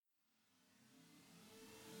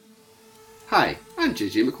Hi, I'm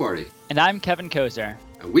JJ McQuarrie. And I'm Kevin Kozer.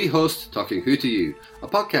 And we host Talking Who to You, a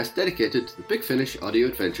podcast dedicated to the Big Finish audio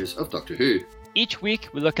adventures of Doctor Who. Each week,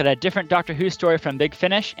 we look at a different Doctor Who story from Big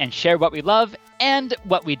Finish and share what we love and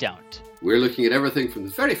what we don't. We're looking at everything from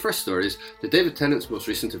the very first stories to David Tennant's most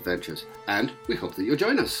recent adventures, and we hope that you'll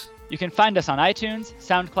join us. You can find us on iTunes,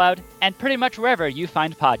 SoundCloud, and pretty much wherever you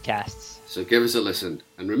find podcasts. So give us a listen,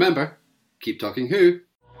 and remember, keep talking Who.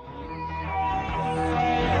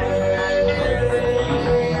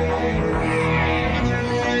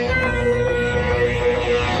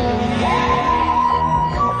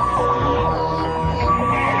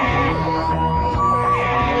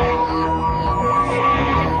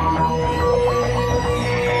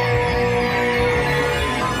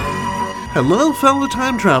 Hello, fellow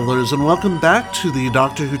time travelers, and welcome back to the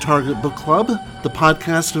Doctor Who Target Book Club, the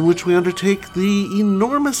podcast in which we undertake the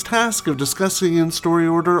enormous task of discussing in story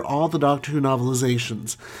order all the Doctor Who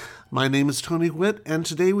novelizations. My name is Tony Witt, and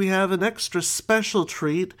today we have an extra special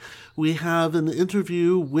treat. We have an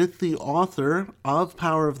interview with the author of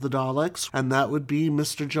Power of the Daleks, and that would be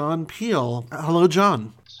Mr. John Peel. Hello,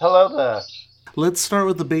 John. Hello there. Let's start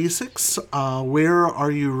with the basics. Where are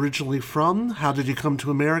you originally from? How did you come to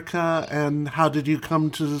America? And how did you come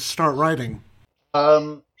to start writing?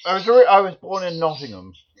 I was born in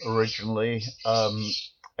Nottingham originally,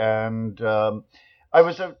 and I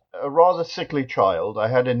was a rather sickly child. I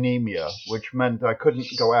had anemia, which meant I couldn't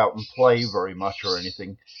go out and play very much or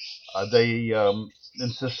anything. They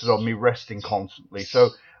insisted on me resting constantly.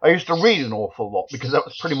 So I used to read an awful lot because that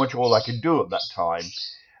was pretty much all I could do at that time.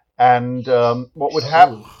 And what would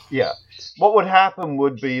happen? What would happen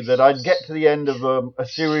would be that I'd get to the end of a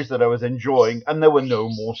series that I was enjoying, and there were no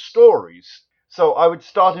more stories. So I would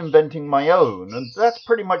start inventing my own, and that's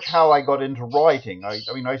pretty much how I got into writing.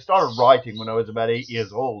 I started writing when I was about 8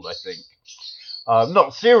 years old, I think.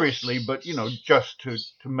 Not seriously, but just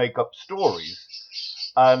to make up stories.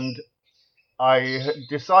 And I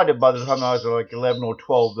decided by the time I was like 11 or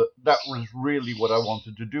 12 that was really what I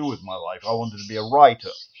wanted to do with my life. I wanted to be a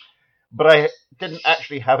writer. But I didn't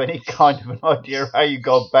actually have any kind of an idea how you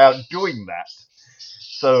go about doing that.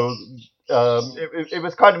 So it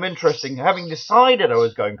was kind of interesting. Having decided I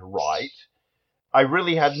was going to write, I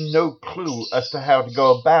really had no clue as to how to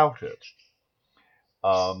go about it,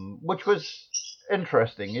 which was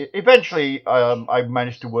interesting. Eventually, I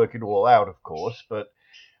managed to work it all out, of course, but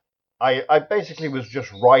I basically was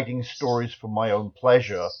just writing stories for my own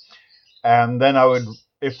pleasure, and then I would,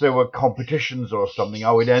 if there were competitions or something,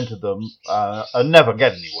 I would enter them and never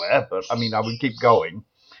get anywhere, but I would keep going.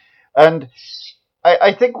 And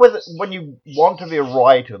I think when you want to be a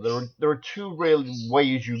writer, there are two real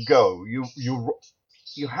ways you go.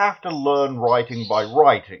 You have to learn writing by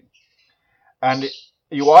writing, and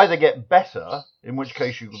you either get better, in which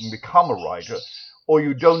case you can become a writer, or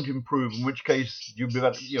you don't improve, in which case you're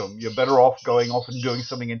better off going off and doing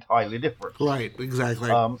something entirely different. Right, exactly.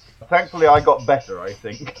 Thankfully, I got better, I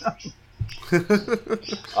think.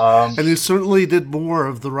 And you certainly did more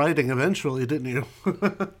of the writing eventually, didn't you?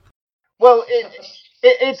 Well,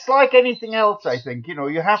 it's like anything else, I think.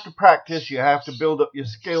 You have to practice, you have to build up your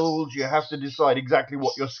skills, you have to decide exactly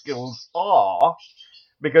what your skills are,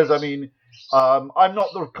 because, I'm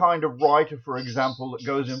not the kind of writer, for example, that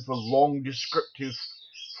goes in for long, descriptive,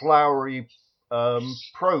 flowery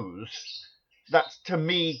prose. That, to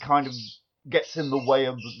me, kind of gets in the way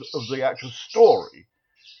of the actual story.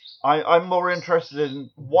 I'm more interested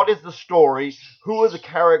in what is the story, who are the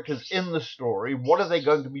characters in the story, what are they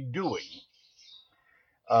going to be doing.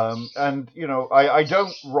 I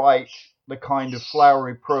don't write the kind of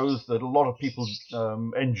flowery prose that a lot of people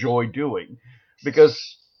enjoy doing,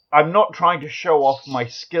 because I'm not trying to show off my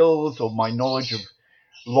skills or my knowledge of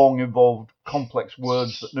long, involved, complex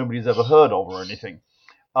words that nobody's ever heard of or anything.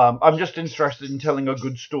 I'm just interested in telling a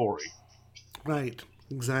good story. Right,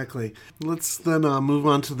 exactly. Let's then move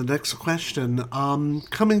on to the next question.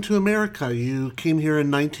 Coming to America, you came here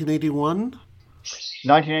in 1981?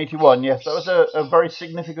 1981, yes. That was a very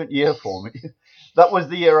significant year for me. That was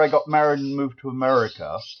the year I got married and moved to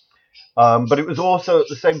America. But it was also at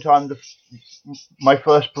the same time my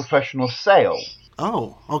first professional sale.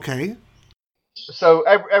 Oh, okay. So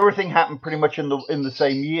everything happened pretty much in the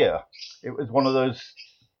same year. It was one of those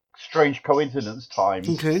strange coincidence times.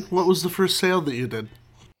 Okay, what was the first sale that you did?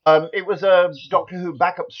 It was a Doctor Who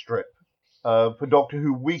backup strip for Doctor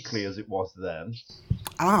Who Weekly, as it was then.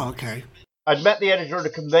 Ah, okay. I'd met the editor at a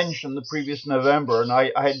convention the previous November, and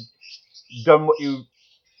I had done what you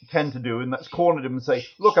tend to do, and that's cornered him and say,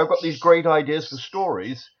 look, I've got these great ideas for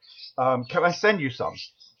stories. Can I send you some?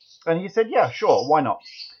 And he said, yeah, sure, why not?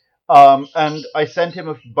 And I sent him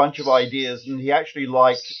a bunch of ideas, and he actually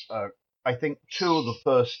liked, I think, 2 of the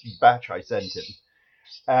first batch I sent him.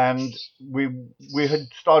 And we had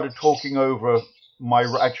started talking over my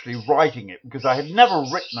actually writing it, because I had never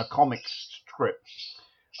written a comic script.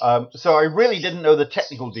 So I really didn't know the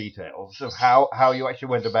technical details of how you actually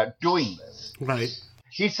went about doing this. Right.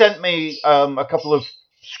 He sent me a couple of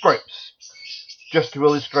scripts just to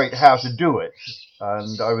illustrate how to do it,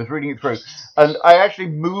 and I was reading it through. And I actually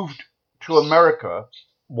moved to America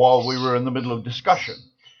while we were in the middle of discussion.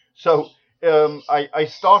 So I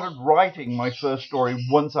started writing my first story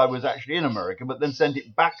once I was actually in America, but then sent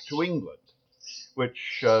it back to England,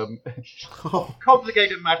 which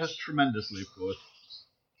complicated matters tremendously, of course.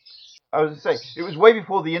 I was going to say, it was way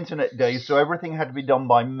before the internet days, so everything had to be done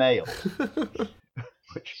by mail,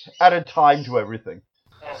 which added time to everything.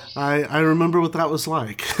 I remember what that was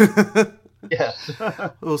like. Yes.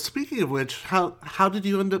 Well, speaking of which, how did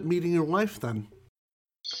you end up meeting your wife then?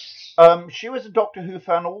 She was a Doctor Who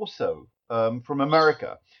fan also, from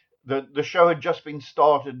America. The show had just been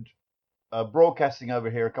started broadcasting over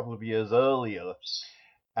here a couple of years earlier,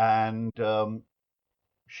 and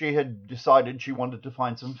she had decided she wanted to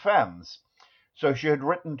find some fans. So she had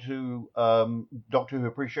written to Doctor Who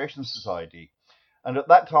Appreciation Society, and at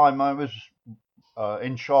that time I was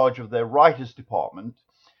in charge of their writers department,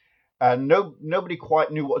 and nobody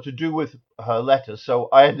quite knew what to do with her letter, so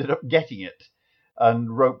I ended up getting it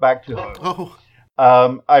and wrote back to her. Oh.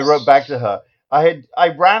 I wrote back to her. I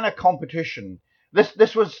ran a competition.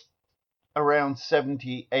 This was around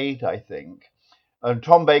 78, I think, and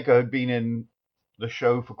Tom Baker had been in the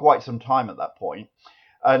show for quite some time at that point,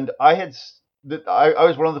 and I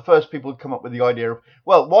was one of the first people to come up with the idea of,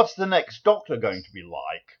 well, what's the next Doctor going to be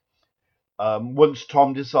like once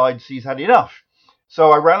Tom decides he's had enough?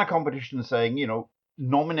 So I ran a competition saying,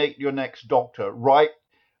 nominate your next Doctor, write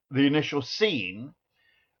the initial scene,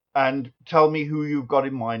 and tell me who you've got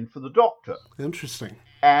in mind for the Doctor. Interesting.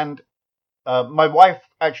 And my wife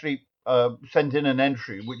actually sent in an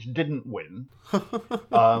entry which didn't win,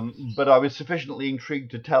 but I was sufficiently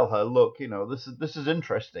intrigued to tell her, look, this is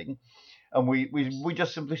interesting, and we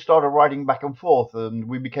just simply started writing back and forth, and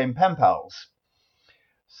we became pen pals.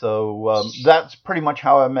 So that's pretty much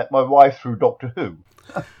how I met my wife, through Doctor Who.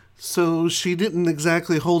 So she didn't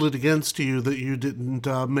exactly hold it against you that you didn't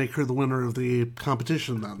make her the winner of the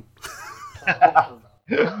competition then?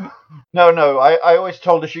 No. I always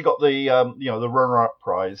told her she got the the runner-up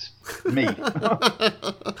prize. Me.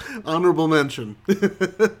 Honorable mention.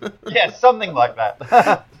 Yes, something like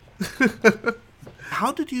that.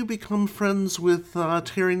 How did you become friends with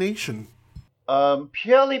Terry Nation?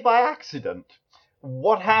 Purely by accident.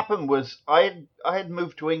 What happened was I had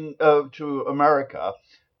moved to America,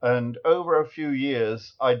 and over a few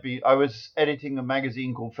years I was editing a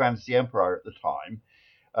magazine called Fantasy Empire at the time.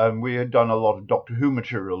 We had done a lot of Doctor Who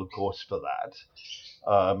material, of course, for that,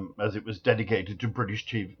 as it was dedicated to British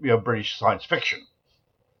TV, British science fiction.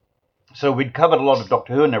 So we'd covered a lot of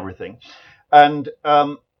Doctor Who and everything, and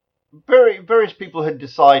various people had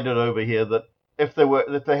decided over here that if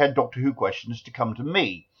they had Doctor Who questions, to come to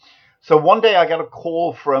me. So one day I got a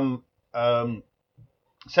call from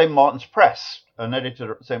St. Martin's Press, an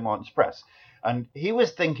editor at St. Martin's Press, and he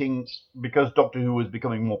was thinking, because Doctor Who was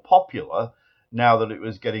becoming more popular now that it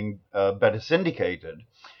was getting better syndicated,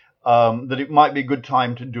 that it might be a good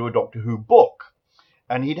time to do a Doctor Who book.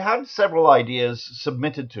 And he'd had several ideas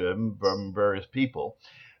submitted to him from various people,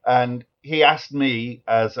 and he asked me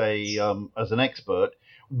as an expert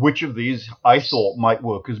which of these I thought might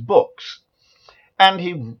work as books. And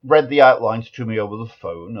he read the outlines to me over the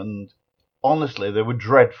phone, and honestly, they were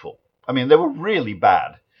dreadful. I mean, they were really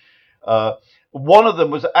bad. One of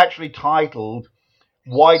them was actually titled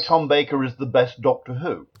 "Why Tom Baker is the Best Doctor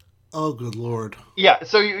Who." Oh, good Lord. Yeah,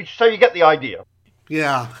 so you get the idea.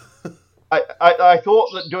 Yeah. I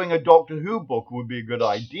thought that doing a Doctor Who book would be a good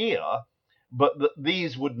idea, but that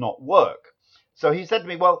these would not work. So he said to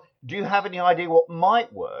me, well, do you have any idea what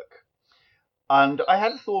might work? And I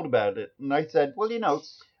had thought about it, and I said, well,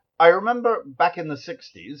 I remember back in the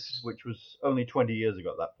 60s, which was only 20 years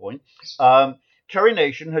ago at that point, Terry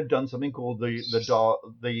Nation had done something called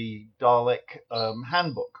the Dalek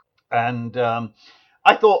Handbook. And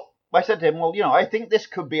I said to him, well, I think this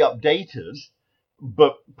could be updated,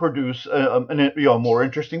 but produce a more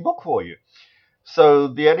interesting book for you. So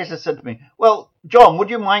the editor said to me, well, John, would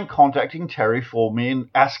you mind contacting Terry for me and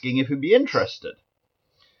asking if he'd be interested?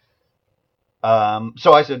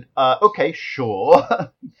 So I said, okay, sure.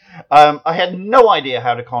 I had no idea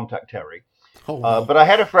how to contact Terry. Oh, wow. But I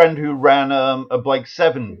had a friend who ran a Blake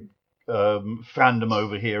 7 fandom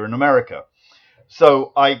over here in America.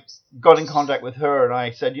 So I got in contact with her and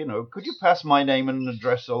I said, could you pass my name and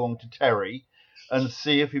address along to Terry and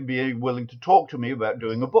see if he'd be willing to talk to me about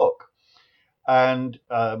doing a book? And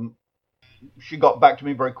she got back to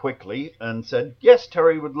me very quickly and said, yes,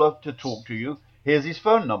 Terry would love to talk to you. Here's his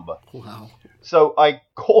phone number. Wow. So I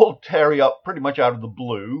called Terry up pretty much out of the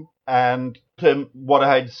blue and told him what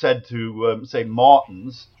I had said to St.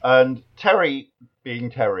 Martin's. And Terry,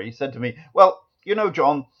 being Terry, said to me, well,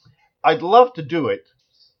 John, I'd love to do it,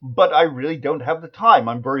 but I really don't have the time.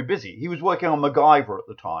 I'm very busy. He was working on MacGyver at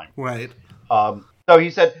the time. Right. So he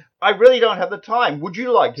said, I really don't have the time. Would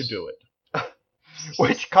you like to do it?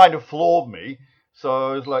 Which kind of floored me. So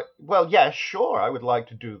I was like, well, yeah, sure, I would like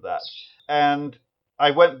to do that. And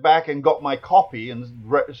I went back and got my copy and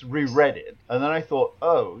reread it. And then I thought,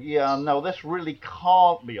 oh, yeah, no, this really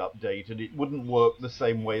can't be updated. It wouldn't work the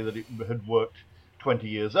same way that it had worked 20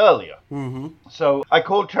 years earlier. Mm-hmm. So I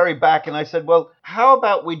called Terry back and I said, well, how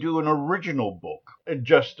about we do an original book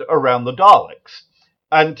just around the Daleks?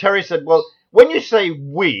 And Terry said, well, when you say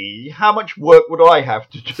we, how much work would I have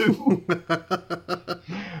to do?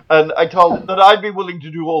 And I told him that I'd be willing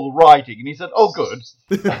to do all the writing. And he said, oh, good.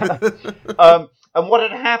 And what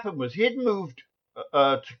had happened was he had moved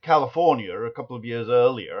to California a couple of years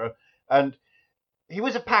earlier, and he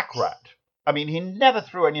was a pack rat. I mean, he never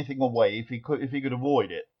threw anything away if he could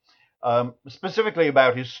avoid it. Specifically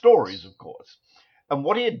about his stories, of course. And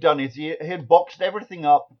what he had done is he had boxed everything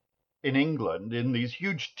up in England in these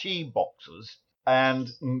huge tea boxes and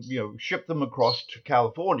shipped them across to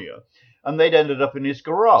California, and they'd ended up in his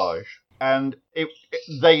garage. And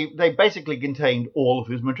they basically contained all of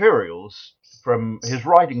his materials from his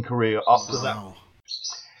writing career up to that.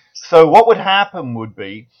 So what would happen would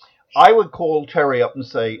be, I would call Terry up and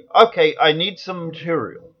say, okay, I need some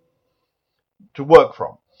material to work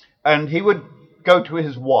from. And he would go to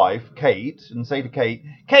his wife, Kate, and say to Kate,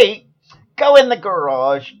 go in the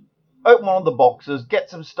garage, open one of the boxes, get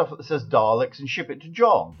some stuff that says Daleks, and ship it to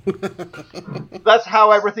John. That's how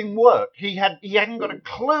everything worked. He hadn't got a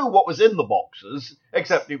clue what was in the boxes,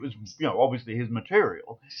 except it was, obviously his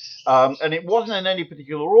material. And it wasn't in any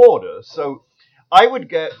particular order. So I would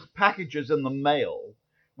get packages in the mail,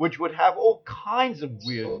 which would have all kinds of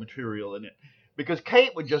weird material in it. Because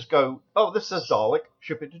Kate would just go, oh, this says Dalek,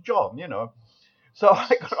 ship it to John, So I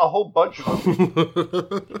got a whole bunch of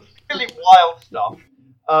really wild stuff.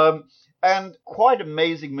 And quite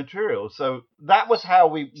amazing material. So that was how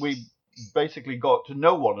we basically got to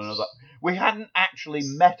know one another. We hadn't actually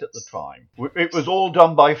met at the time. It was all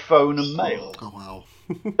done by phone and mail. Oh, wow.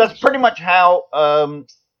 That's pretty much how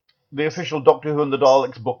the official Doctor Who and the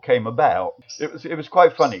Daleks book came about. It was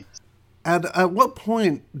quite funny. And at what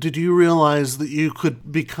point did you realize that you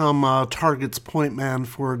could become Target's point man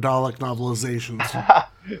for Dalek novelizations?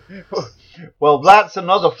 Well, that's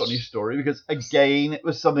another funny story, because, again, it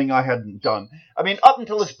was something I hadn't done. I mean, up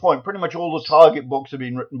until this point, pretty much all the Target books have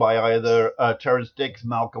been written by either Terrance Dicks,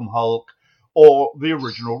 Malcolm Hulke, or the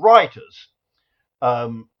original writers. I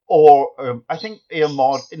think Ian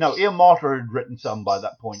Marter had written some by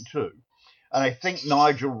that point, too. And I think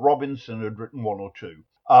Nigel Robinson had written one or two.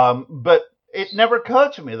 But it never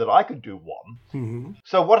occurred to me that I could do one. Mm-hmm.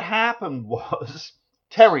 So what happened was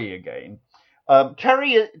Terry again.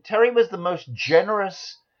 Terry was the most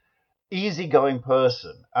generous, easygoing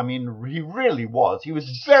person. I mean, he really was. He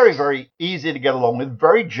was very, very easy to get along with,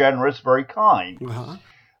 very generous, very kind.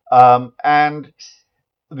 Uh-huh. And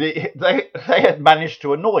they had managed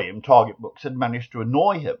to annoy him. Target Books had managed to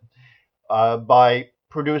annoy him by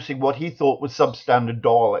producing what he thought was substandard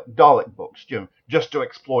Dalek books, just to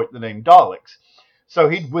exploit the name Daleks. So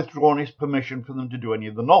he'd withdrawn his permission for them to do any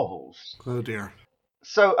of the novels. Oh, dear.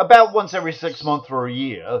 So about once every 6 months or a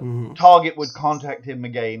year, Mm-hmm. Target would contact him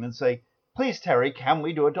again and say, please, Terry, can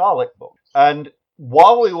we do a Dalek book? And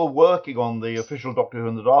while we were working on the official Doctor Who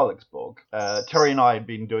and the Daleks book, Terry and I had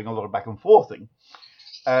been doing a lot of back and forthing.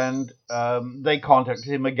 And they contacted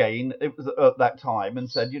him again at that time and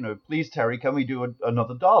said, please, Terry, can we do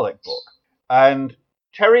another Dalek book? And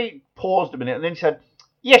Terry paused a minute and then said,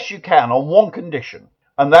 yes, you can, on one condition.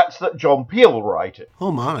 And that's that John Peel will write it.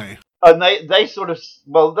 Oh, my. And they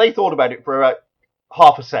thought about it for about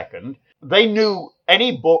half a second. They knew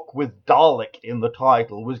any book with Dalek in the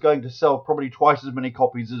title was going to sell probably twice as many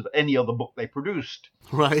copies as any other book they produced.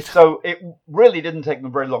 Right. So it really didn't take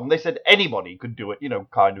them very long. They said anybody could do it,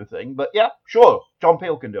 kind of thing. But yeah, sure, John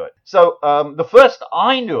Peel can do it. So the first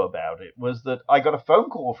I knew about it was that I got a phone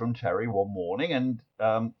call from Terry one morning,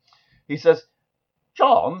 and he says,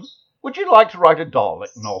 John, would you like to write a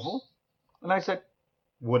Dalek novel? And I said,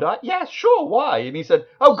 would I? Yeah, sure, why? And he said,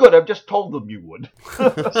 oh, good, I've just told them you would.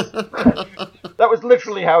 That was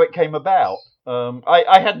literally how it came about.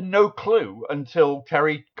 I had no clue until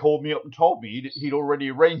Terry called me up and told me he'd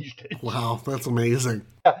already arranged it. Wow, that's amazing.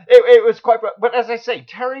 Yeah, it was quite... But as I say,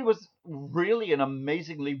 Terry was really an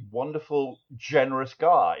amazingly wonderful, generous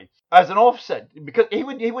guy. As an offset, because he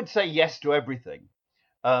would say yes to everything.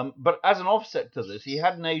 But as an offset to this, he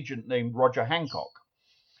had an agent named Roger Hancock.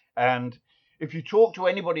 And if you talk to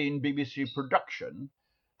anybody in BBC production,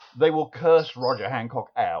 they will curse Roger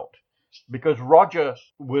Hancock out because Roger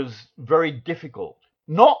was very difficult.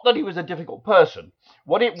 Not that he was a difficult person.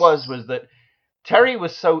 What it was that Terry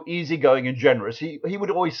was so easygoing and generous, he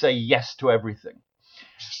would always say yes to everything.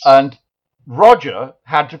 And Roger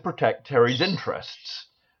had to protect Terry's interests.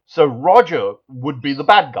 So Roger would be the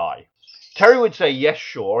bad guy. Terry would say yes,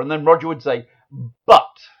 sure, and then Roger would say, but.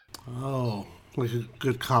 Oh, like a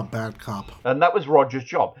good cop, bad cop. And that was Roger's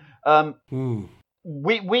job.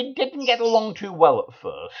 We didn't get along too well at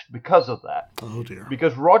first because of that. Oh, dear.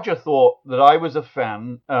 Because Roger thought that I was a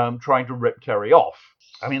fan trying to rip Terry off.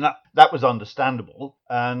 I mean, that was understandable.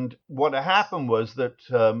 And what happened was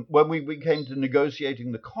that when we came to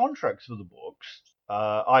negotiating the contracts for the books,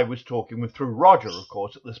 I was talking through Roger, of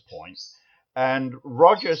course, at this point. And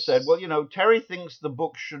Roger said, well, Terry thinks the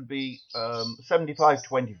book should be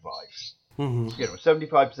 75-25. Mm-hmm.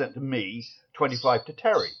 75% to me, 25 to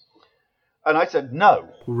Terry. And I said, no.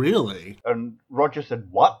 Really? And Roger said,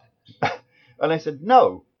 what? And I said,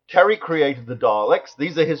 no. Terry created the Daleks.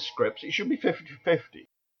 These are his scripts. It should be 50-50.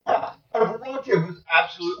 And Roger was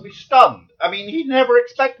absolutely stunned. I mean, he never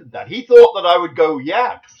expected that. He thought that I would go,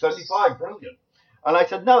 yeah, 75, brilliant. And I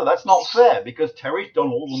said, no, that's not fair because Terry's done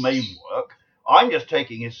all the main work. I'm just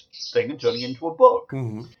taking his thing and turning it into a book.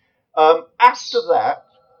 Mm-hmm. After that,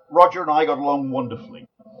 Roger and I got along wonderfully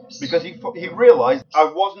because he realized I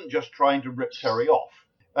wasn't just trying to rip Terry off.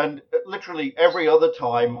 And literally every other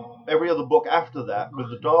book after that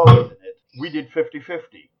with the Daleks in it, we did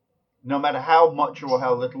 50-50. No matter how much or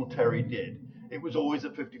how little Terry did, it was always a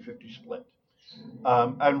 50-50 split.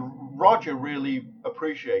 And Roger really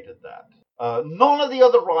appreciated that. None of the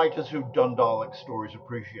other writers who'd done Dalek stories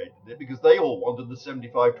appreciated it because they all wanted the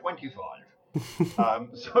 75-25.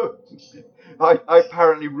 So I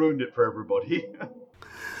apparently ruined it for everybody.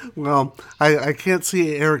 Well, I can't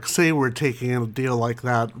see Eric Sayward taking a deal like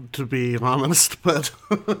that, to be honest, but...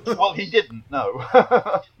 Well, he didn't, no.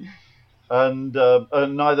 And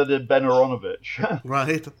neither did Ben Aronovich.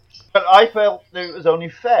 Right. But I felt that it was only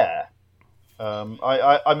fair. I'm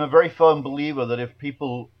a very firm believer that if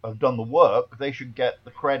people have done the work, they should get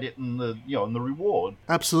the credit and the reward.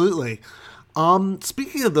 Absolutely.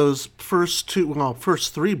 Speaking of those first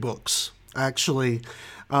three books, actually,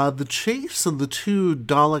 The Chase and the two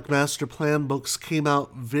Dalek Master Plan books came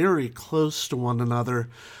out very close to one another.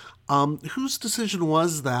 Whose decision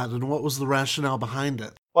was that, and what was the rationale behind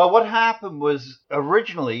it? Well, what happened was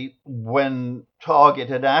originally when Target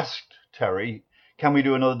had asked Terry, can we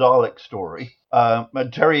do another Dalek story?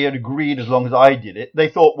 And Terry had agreed as long as I did it. They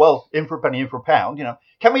thought, well, in for a penny, in for a pound,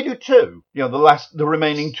 can we do two? The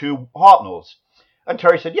remaining two Hartnells. And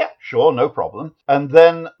Terry said, yeah, sure, no problem. And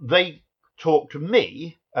then they talked to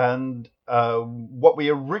me, and what we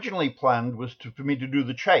originally planned was for me to do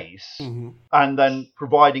The Chase, mm-hmm. and then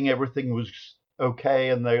providing everything was okay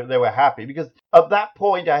and they were happy, because at that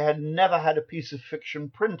point I had never had a piece of fiction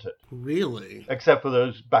printed. Really? Except for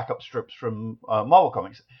those backup strips from Marvel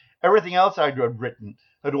Comics. Everything else I'd written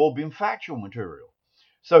had all been factual material.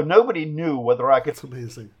 So nobody knew whether I could... That's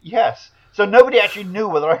amazing. Yes. So nobody actually knew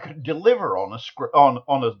whether I could deliver on a script, on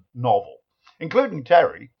a novel, including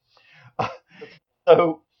Terry.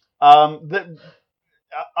 So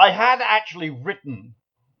I had actually written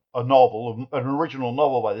a novel, an original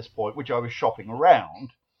novel by this point, which I was shopping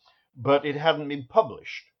around, but it hadn't been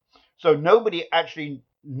published. So nobody actually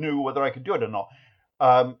knew whether I could do it or not.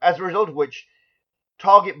 As a result of which,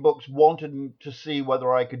 Target Books wanted to see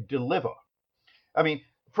whether I could deliver. I mean,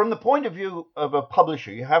 from the point of view of a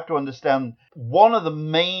publisher, you have to understand one of the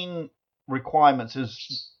main requirements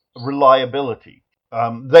is reliability.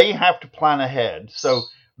 They have to plan ahead. So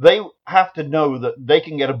they have to know that they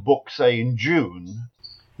can get a book, say, in June,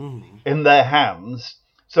 in their hands,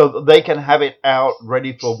 so that they can have it out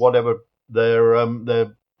ready for whatever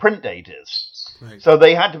their print date is. Right. So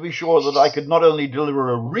they had to be sure that I could not only deliver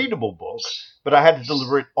a readable book, but I had to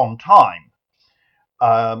deliver it on time.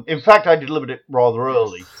 In fact, I delivered it rather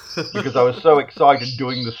early because I was so excited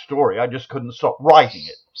doing the story, I just couldn't stop writing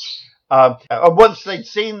it. And once they'd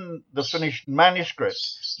seen the finished manuscript,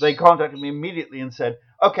 they contacted me immediately and said,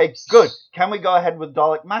 okay, good, can we go ahead with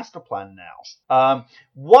Dalek Master Plan now?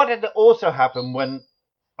 What had also happened when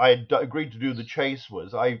I had agreed to do the chase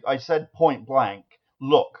was I said point blank,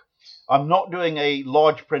 look, I'm not doing a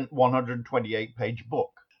large print 128-page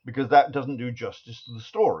book because that doesn't do justice to the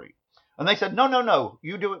story. And they said, no,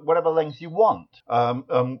 you do it whatever length you want.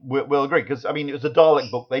 We'll agree. Because, I mean, it was a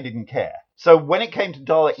Dalek book. They didn't care. So when it came to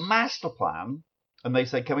Dalek Master Plan, and they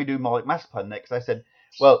said, can we do Dalek Master Plan next? I said,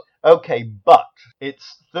 well, okay, but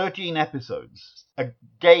it's 13 episodes.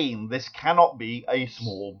 Again, this cannot be a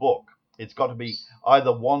small book. It's got to be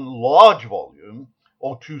either one large volume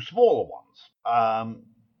or two smaller ones. A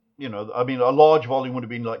large volume would have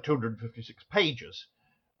been like 256 pages,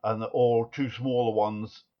 or two smaller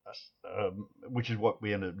ones, which is what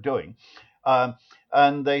we ended up doing.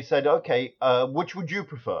 And they said, okay, which would you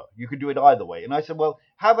prefer? You could do it either way. And I said, well,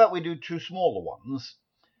 how about we do two smaller ones?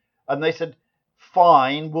 And they said,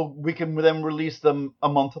 fine, we can then release them a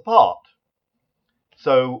month apart.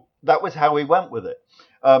 So that was how we went with it.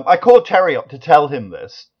 I called Terry up to tell him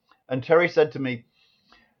this. And Terry said to me,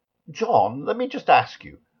 John, let me just ask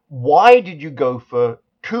you, why did you go for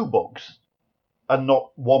two books and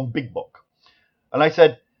not one big book? And I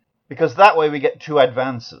said, because that way we get two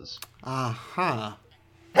advances. Aha.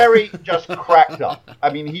 Terry just cracked up.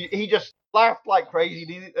 I mean, he just laughed like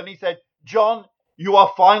crazy, and he said, John, you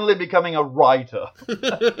are finally becoming a writer.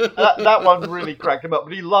 that one really cracked him up,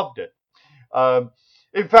 but he loved it.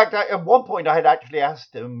 In fact, at one point I had actually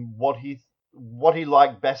asked him what he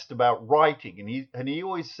liked best about writing, and he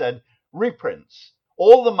always said, reprints.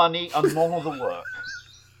 All the money and none of the work.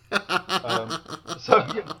 So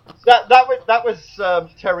that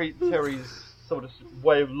was Terry's sort of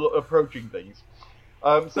way of approaching things.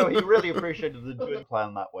 So he really appreciated the doing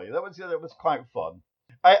plan that way. That was quite fun.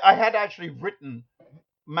 I had actually written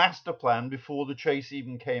Master Plan before the chase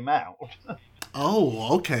even came out.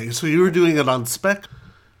 Oh, okay. So you were doing it on spec?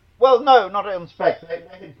 Well, no, not on spec. They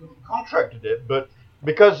had contracted it, but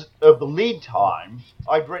because of the lead time,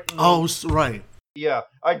 I'd written... Oh, right. Yeah,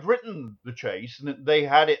 I'd written the chase, and they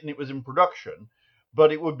had it, and it was in production,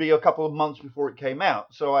 but it would be a couple of months before it came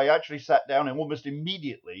out. So I actually sat down and almost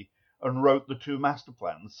immediately and wrote the two master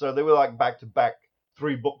plans. So they were like back-to-back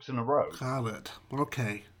 3 books in a row. Got it.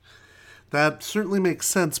 Okay. That certainly makes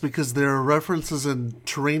sense because there are references in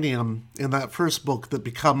Terranium in that first book that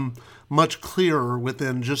become much clearer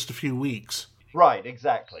within just a few weeks. Right,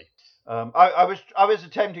 exactly. I was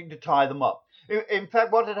attempting to tie them up. In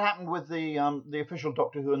fact, what had happened with the official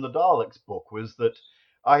Doctor Who and the Daleks book was that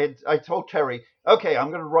I told Terry, okay,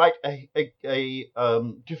 I'm going to write a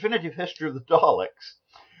definitive history of the Daleks.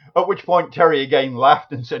 At which point Terry again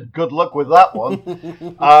laughed and said, good luck with that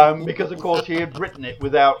one. Because, of course, he had written it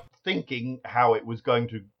without thinking how it was going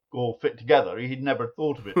to all fit together. He'd never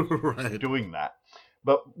thought of it Right. doing that.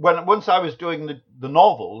 But once I was doing the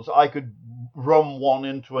novels, I could run one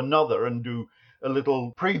into another and do a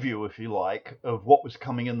little preview, if you like, of what was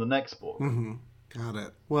coming in the next book. Mm-hmm. Got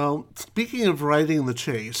it. Well, speaking of writing the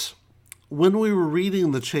chase, when we were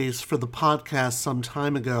reading the chase for the podcast some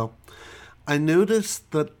time ago, I noticed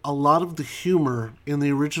that a lot of the humor in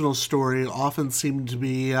the original story often seemed to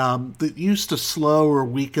be, that used to slow or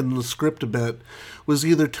weaken the script a bit, was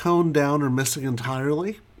either toned down or missing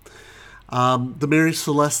entirely. The Mary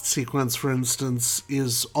Celeste sequence, for instance,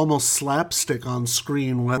 is almost slapstick on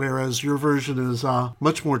screen, whereas your version is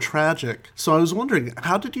much more tragic. So I was wondering,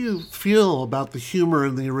 how did you feel about the humor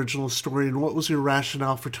in the original story, and what was your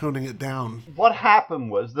rationale for toning it down? What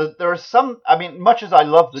happened was that there are some, I mean, much as I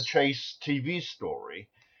love the Chase TV story,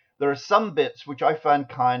 there are some bits which I found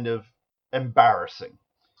kind of embarrassing.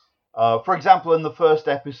 For example, in the first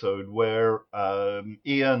episode where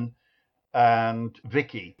Ian and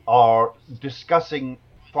Vicky are discussing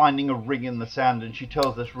finding a ring in the sand, and she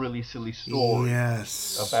tells this really silly story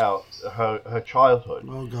about her childhood.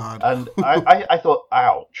 Oh, God. And I thought,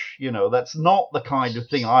 ouch, that's not the kind of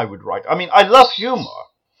thing I would write. I mean, I love humor,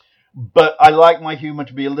 but I like my humor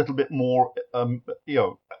to be a little bit more,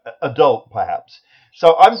 adult, perhaps.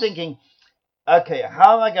 So I'm thinking, okay,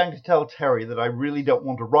 how am I going to tell Terry that I really don't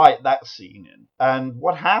want to write that scene in? And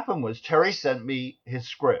what happened was Terry sent me his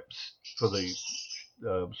scripts for the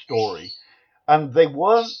story, and they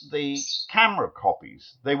weren't the camera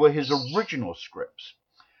copies. They were his original scripts.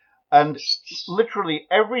 And literally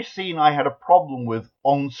every scene I had a problem with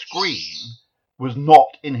on screen was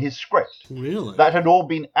not in his script. Really? That had all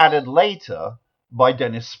been added later by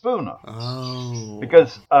Dennis Spooner. Oh.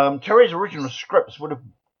 Because Terry's original scripts would have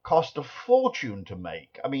cost a fortune to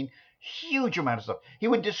make. I mean, huge amount of stuff. He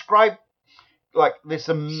would describe like this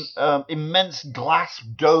immense glass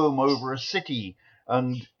dome over a city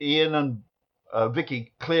and Ian and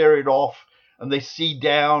Vicky clear it off, and they see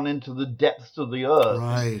down into the depths of the earth.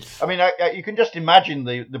 Right. I mean, you can just imagine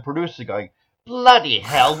the producer going, "Bloody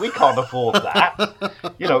hell, we can't afford that."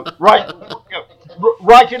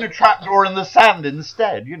 Right in a trapdoor in the sand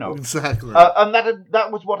instead. Exactly. And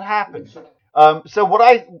that was what happened. So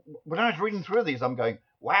when I was reading through these, I'm going,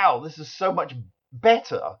 "Wow, this is so much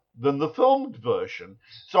better than the filmed version."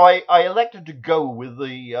 So I elected to go with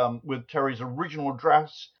with Terry's original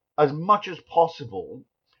drafts as much as possible,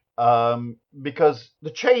 because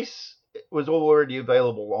the chase was already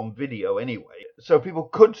available on video anyway, so people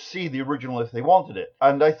could see the original if they wanted it.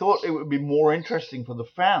 And I thought it would be more interesting for the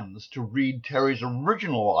fans to read Terry's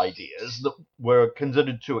original ideas that were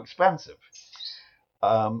considered too expensive.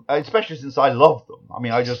 Especially since I loved them. I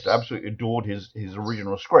mean, I just absolutely adored his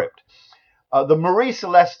original script. The Marie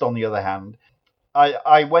Celeste, on the other hand,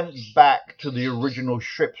 I went back to the original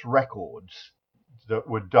ship's records that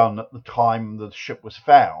were done at the time the ship was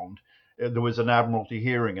found. There was an Admiralty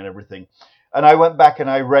hearing and everything. And I went back and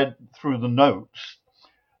I read through the notes,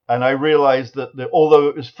 and I realized that although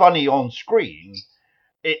it was funny on screen,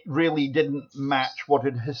 it really didn't match what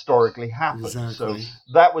had historically happened. Exactly.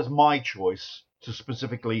 So that was my choice, to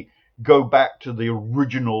specifically go back to the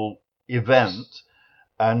original event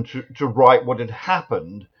and to write what had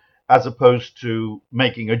happened, as opposed to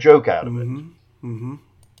making a joke out of it. Mm-hmm.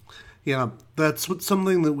 Yeah, that's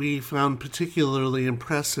something that we found particularly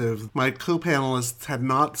impressive. My co-panelists had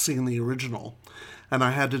not seen the original, and I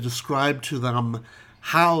had to describe to them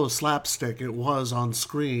how slapstick it was on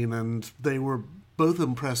screen, and they were both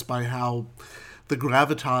impressed by how the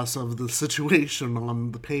gravitas of the situation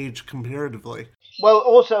on the page comparatively. Well,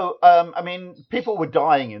 also, I mean, people were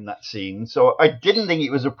dying in that scene, so I didn't think it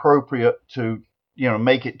was appropriate to,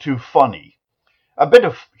 make it too funny. A bit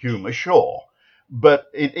of humor, sure, but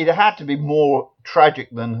it had to be more tragic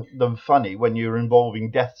than funny when you're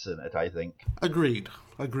involving deaths in it, I think. Agreed.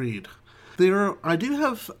 I do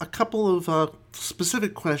have a couple of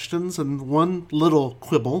specific questions and one little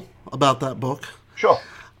quibble about that book. Sure.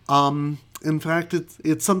 In fact,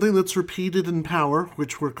 it's something that's repeated in Power,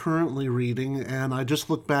 which we're currently reading, and I just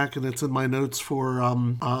looked back and it's in my notes for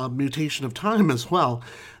Mutation of Time as well.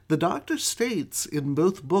 The Doctor states in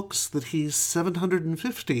both books that he's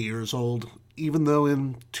 750 years old, even though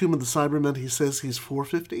in Tomb of the Cybermen he says he's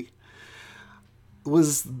 450.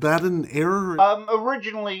 Was that an error?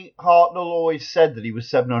 Originally, Hartnell always said that he was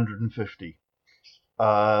 750.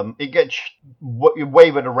 It gets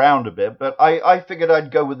wavered around a bit, but I figured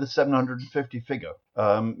I'd go with the 750 figure,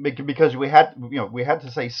 because we had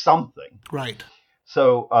to say something. Right.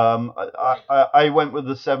 So I went with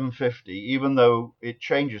the 750, even though it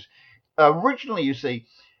changes. Originally, you see,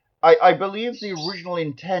 I believe the original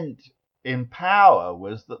intent in Power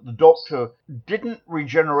was that the Doctor didn't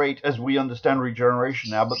regenerate as we understand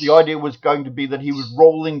regeneration now, but the idea was going to be that he was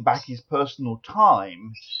rolling back his personal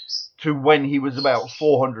time to when he was about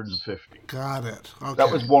 450. Got it. Okay.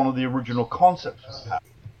 That was one of the original concepts of Power.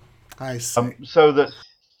 I see. So that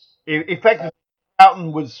effectively,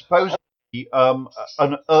 Houghton was supposed to be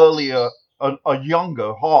an earlier, a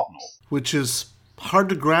younger Hartnell. Which is hard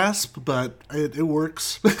to grasp, but it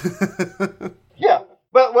works. Yeah.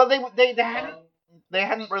 Well, they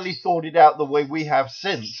hadn't really thought it out the way we have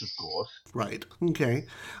since, of course. Right. Okay.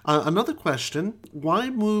 Another question. Why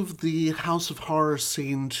move the House of Horror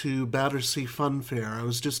scene to Battersea Funfair? I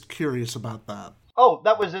was just curious about that. Oh,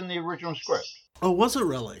 that was in the original script. Oh, was it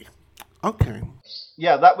really? Okay.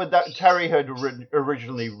 Yeah, Terry had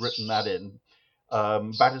originally written that in,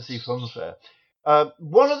 Battersea Funfair.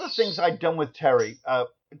 One of the things I'd done with Terry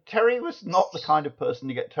was not the kind of person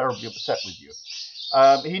to get terribly upset with you.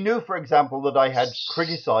 He knew, for example, that I had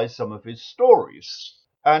criticized some of his stories,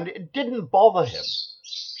 and it didn't bother him.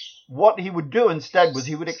 What he would do instead was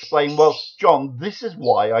he would explain, well, John, this is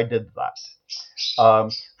why I did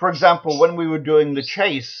that. For example, when we were doing The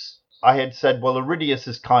Chase, I had said, well, Iridius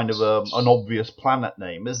is kind of an obvious planet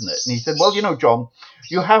name, isn't it? And he said, well, John,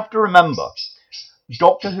 you have to remember,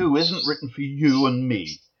 Doctor Who isn't written for you and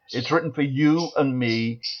me. It's written for you and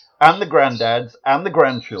me and the granddads and the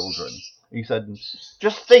grandchildren. He said,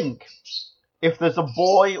 just think, if there's a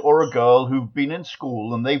boy or a girl who've been in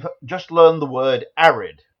school and they've just learned the word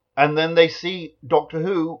arid, and then they see Doctor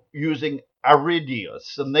Who using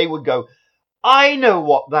Aridius, and they would go, I know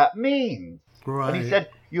what that means. Right. And he said,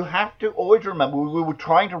 you have to always remember, we were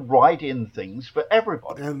trying to write in things for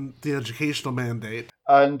everybody. And the educational mandate.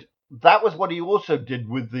 And that was what he also did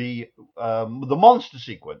with the monster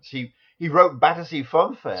sequence. He wrote Battersea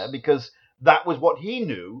Funfair because that was what he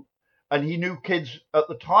knew. And he knew kids at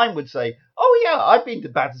the time would say, oh, yeah, I've been to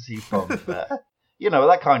Battersea Funfair.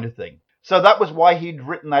 that kind of thing. So that was why he'd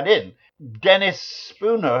written that in. Dennis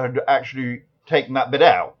Spooner had actually taken that bit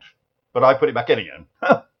out, but I put it back in again,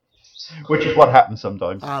 which is what happens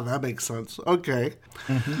sometimes. Ah, that makes sense. Okay.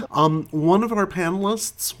 One of our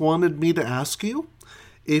panelists wanted me to ask you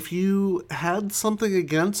if you had something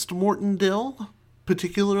against Morton Dill,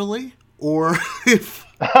 particularly, or if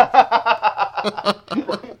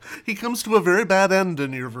he comes to a very bad end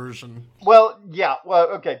in your version. Well, yeah. Well,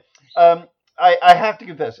 okay. I have to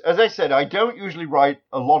confess, as I said, I don't usually write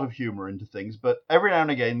a lot of humor into things, but every now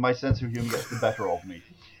and again, my sense of humor gets the better of me.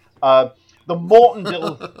 The Morton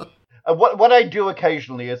Dill... what I do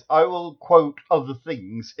occasionally is I will quote other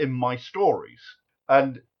things in my stories.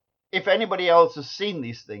 And if anybody else has seen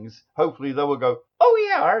these things, hopefully they will go, oh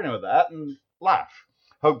yeah, I know that, and laugh,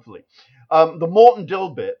 hopefully. The Morton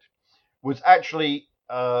Dill bit was actually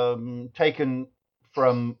taken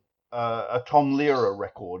from a Tom Lehrer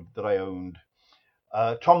record that I owned.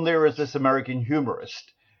 Tom Lehrer is this American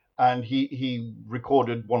humorist, and he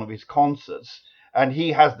recorded one of his concerts, and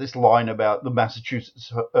he has this line about the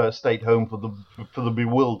Massachusetts State Home for the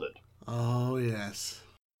Bewildered. Oh, yes.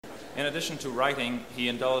 In addition to writing, he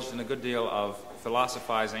indulged in a good deal of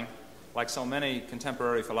philosophizing. Like so many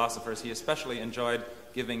contemporary philosophers, he especially enjoyed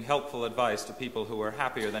giving helpful advice to people who were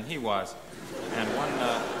happier than he was. And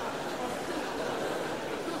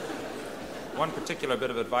one particular bit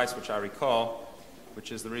of advice which I recall,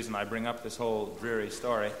 which is the reason I bring up this whole dreary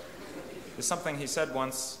story, is something he said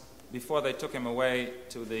once before they took him away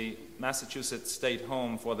to the Massachusetts State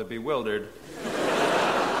Home for the Bewildered.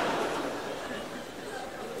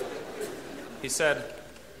 He said,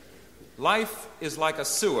 "Life is like a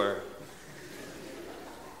sewer.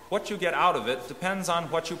 What you get out of it depends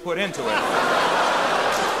on what you put into it."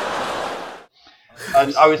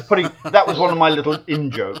 And that was one of my little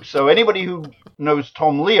in-jokes. So anybody who knows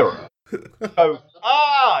Tom Lehrer goes,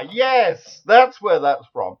 yes, that's where that's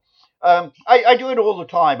from. I do it all the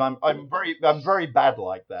time. I'm very bad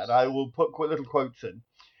like that. I will put little quotes in.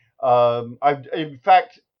 In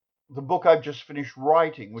fact, the book I've just finished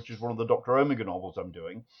writing, which is one of the Dr. Omega novels I'm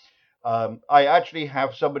doing, I actually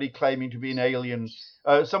have somebody claiming to be an alien,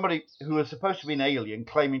 somebody who is supposed to be an alien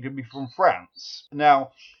claiming to be from France.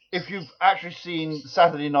 Now, if you've actually seen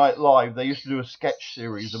Saturday Night Live, they used to do a sketch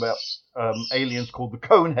series about aliens called the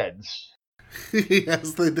Coneheads.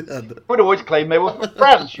 Yes, they did. Would always claim they were from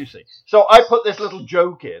France, you see. So I put this little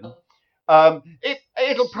joke in.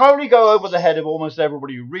 It'll probably go over the head of almost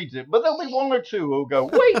everybody who reads it, but there'll be one or two who'll go,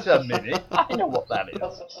 wait a minute, I know what that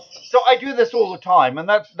is. So I do this all the time, and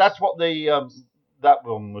that's what that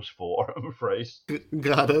one was for, I'm afraid.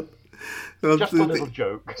 Got it. Just a little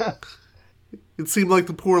joke. It seemed like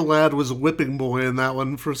the poor lad was a whipping boy in that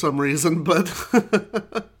one for some reason, but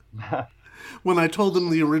when I told them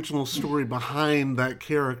the original story behind that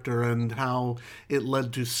character and how it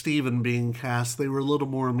led to Stephen being cast, they were a little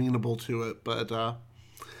more amenable to it. But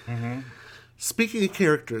Speaking of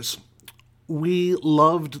characters, we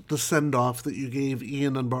loved the send-off that you gave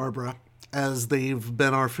Ian and Barbara, as they've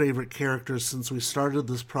been our favorite characters since we started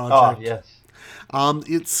this project. Oh, yes.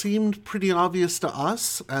 It seemed pretty obvious to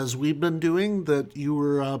us, as we've been doing, that you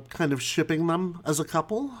were kind of shipping them as a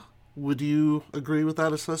couple. Would you agree with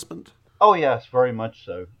that assessment? Oh, yes, very much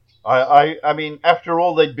so. I mean, after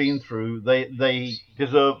all they'd been through, they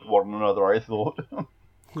deserved one another, I thought.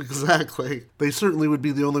 Exactly. They certainly would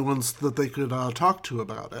be the only ones that they could talk to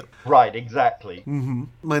about it. Right, exactly. Mm-hmm.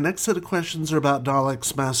 My next set of questions are about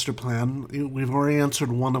Dalek's master plan. We've already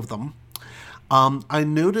answered one of them. I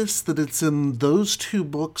noticed that it's in those two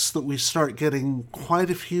books that we start getting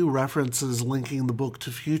quite a few references linking the book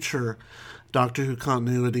to future Doctor Who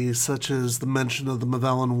continuity, such as the mention of the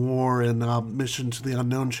Mavellan War and Mission to the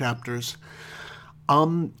Unknown chapters.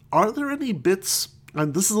 Are there any bits,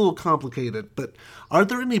 and this is a little complicated, but are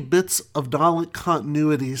there any bits of Dalek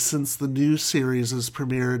continuity since the new series has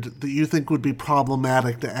premiered that you think would be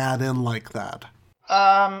problematic to add in like that?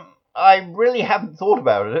 I really haven't thought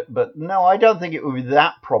about it, but no, I don't think it would be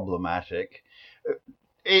that problematic.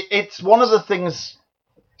 It's one of the things...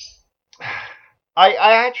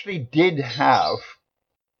 I actually did have...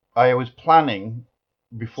 I was planning,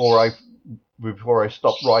 before I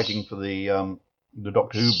stopped writing for the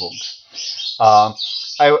Doctor Who books,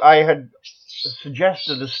 I had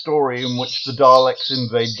suggested a story in which the Daleks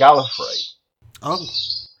invade Gallifrey. Oh.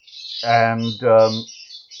 And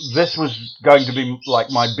this was going to be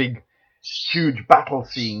like my big, huge battle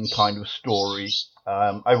scene kind of story.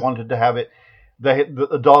 I wanted to have it.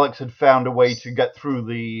 The Daleks had found a way to get through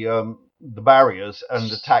the barriers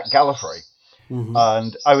and attack Gallifrey,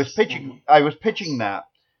 and I was pitching that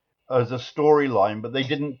as a storyline, but they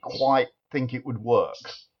didn't quite think it would work.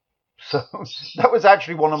 So that was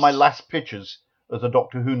actually one of my last pitches as a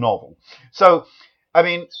Doctor Who novel. So, I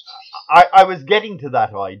mean, I was getting to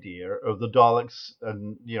that idea of the Daleks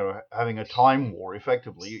and, having a time war,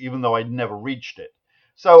 effectively, even though I'd never reached it.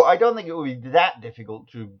 So I don't think it would be that difficult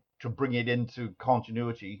to bring it into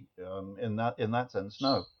continuity in that sense,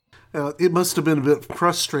 no. It must have been a bit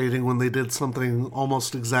frustrating when they did something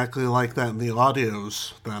almost exactly like that in the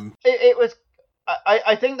audios, then. It was...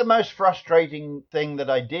 I think the most frustrating thing that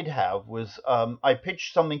I did have was I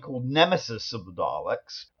pitched something called Nemesis of the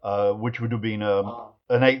Daleks, which would have been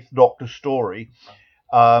an Eighth Doctor story,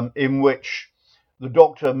 in which the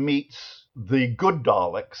Doctor meets the good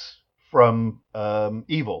Daleks from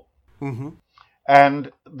Evil. Mm-hmm.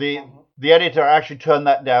 And the editor actually turned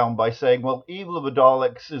that down by saying, well, Evil of the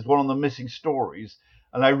Daleks is one of the missing stories,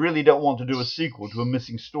 and I really don't want to do a sequel to a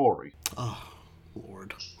missing story. Oh,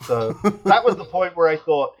 Lord. So that was the point where I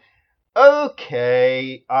thought,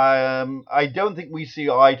 okay, I don't think we see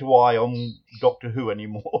eye to eye on Doctor Who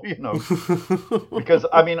anymore, Because,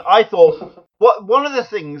 I mean, I thought, one of the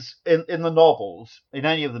things in the novels, in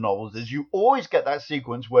any of the novels, is you always get that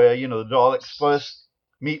sequence where, the Daleks first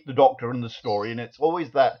meet the Doctor in the story, and it's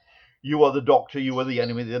always that you are the Doctor, you are the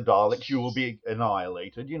enemy of the Daleks, you will be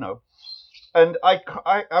annihilated, And I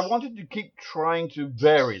wanted to keep trying to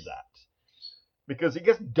vary that, because it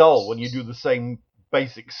gets dull when you do the same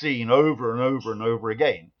basic scene over and over and over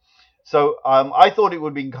again. So I thought it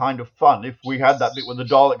would be kind of fun if we had that bit where the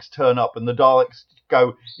Daleks turn up and the Daleks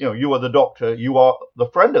go, you are the Doctor, you are the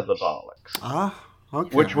friend of the Daleks. Ah,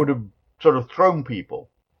 okay. Which would have sort of thrown people.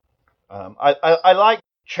 I like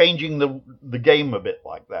changing the game a bit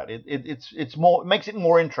like that. It makes it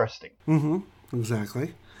more interesting. Mm-hmm.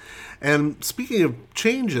 Exactly. And speaking of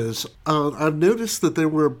changes, I've noticed that there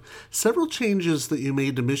were several changes that you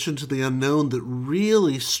made to Mission to the Unknown that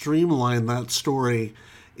really streamlined that story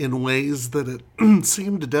in ways that it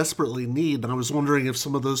seemed to desperately need. And I was wondering if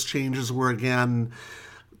some of those changes were, again,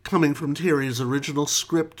 coming from Terry's original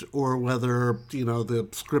script or whether, the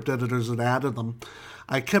script editors had added them.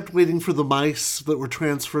 I kept waiting for the mice that were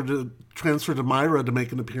transferred to Myra to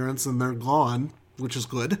make an appearance, and they're gone, which is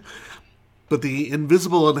good. But the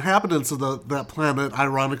invisible inhabitants of that planet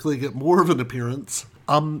ironically get more of an appearance.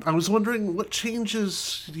 I was wondering what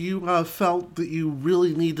changes you felt that you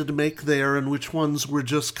really needed to make there and which ones were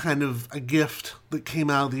just kind of a gift that came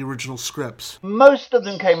out of the original scripts. Most of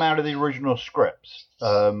them came out of the original scripts,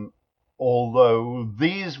 although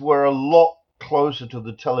these were a lot closer to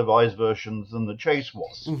the televised versions than the Chase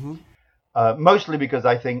was. Mm-hmm. Mostly because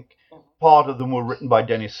I think part of them were written by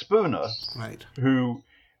Dennis Spooner, right? Who...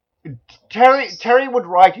 Terry would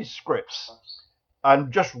write his scripts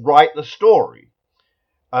and just write the story.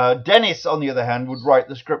 Dennis, on the other hand, would write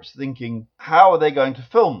the scripts thinking, how are they going to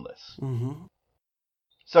film this? Mm-hmm.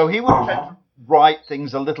 So he would tend to write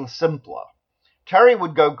things a little simpler. Terry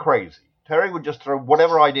would go crazy. Terry would just throw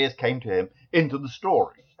whatever ideas came to him into the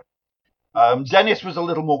story. Dennis was a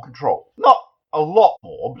little more controlled. Not a lot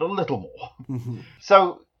more, but a little more. Mm-hmm.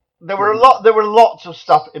 So there were lots of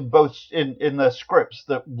stuff in the scripts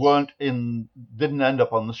that didn't end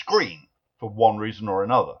up on the screen for one reason or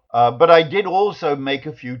another. But I did also make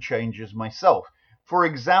a few changes myself. For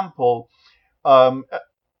example,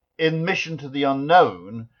 in Mission to the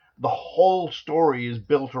Unknown, the whole story is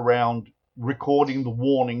built around recording the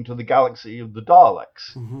warning to the galaxy of the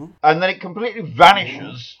Daleks. Mm-hmm. And then it completely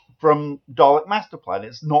vanishes from Dalek Master Plan.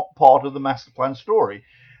 It's not part of the Master Plan story.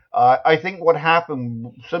 I think what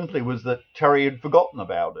happened simply was that Terry had forgotten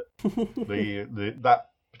about it, that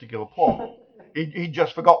particular plot. He'd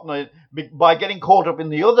just forgotten it. By getting caught up in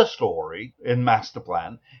the other story in Master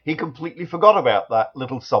Plan, he completely forgot about that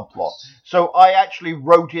little subplot. So I actually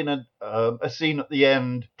wrote in a scene at the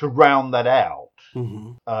end to round that out.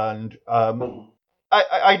 Mm-hmm. And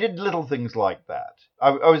I did little things like that.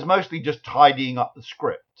 I was mostly just tidying up the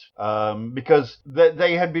script because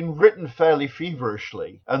they had been written fairly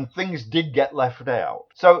feverishly and things did get left out.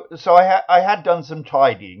 So I had done some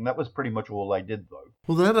tidying. That was pretty much all I did, though.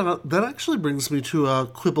 Well, that actually brings me to a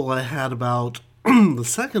quibble I had about the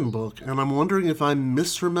second book, and I'm wondering if I'm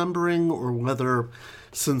misremembering or whether,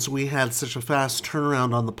 since we had such a fast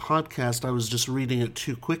turnaround on the podcast, I was just reading it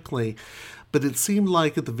too quickly. But it seemed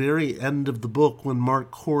like at the very end of the book, when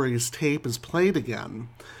Mark Corey's tape is played again,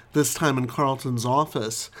 this time in Carlton's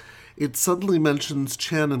office, it suddenly mentions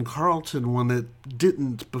Chen and Carlton when it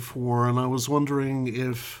didn't before, and I was wondering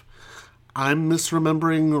if I'm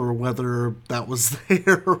misremembering or whether that was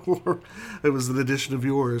there or it was an addition of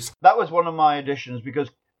yours. That was one of my additions because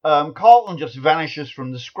Carlton just vanishes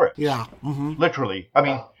from the script. Yeah. Mm-hmm. Literally. I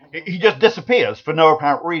mean, he just disappears for no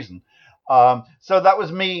apparent reason. So that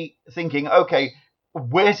was me thinking, okay,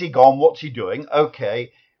 where's he gone? What's he doing?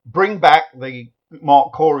 Okay, bring back the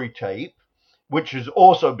Mark Corey tape, which has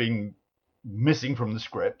also been missing from the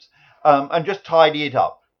script, and just tidy it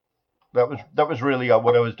up. That was really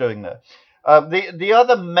what I was doing there. The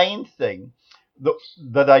other main thing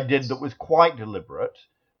that I did that was quite deliberate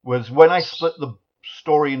was when I split the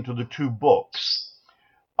story into the two books,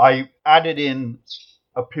 I added in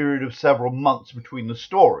a period of several months between the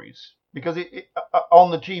stories. Because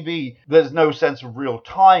on the TV, there's no sense of real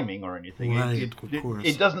timing or anything. Right, of course.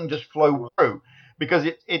 It doesn't just flow through, because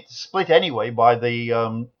it's split anyway by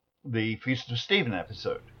the Feast of Stephen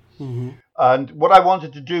episode. Mm-hmm. And what I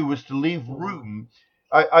wanted to do was to leave room.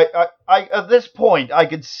 I at this point, I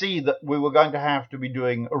could see that we were going to have to be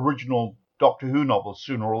doing original Doctor Who novels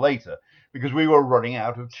sooner or later, because we were running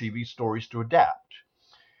out of TV stories to adapt.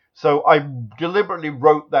 So I deliberately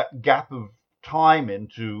wrote that gap of time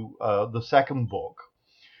into the second book,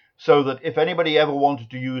 so that if anybody ever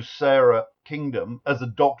wanted to use Sarah Kingdom as a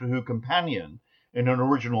Doctor Who companion in an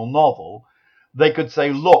original novel, they could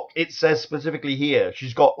say, look, it says specifically here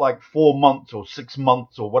she's got like 4 months or 6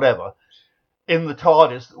 months or whatever in the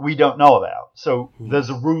TARDIS that we don't know about. So there's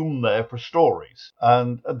a room there for stories.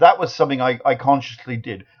 And that was something I consciously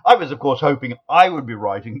did. I was, of course, hoping I would be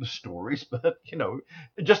writing the stories, but,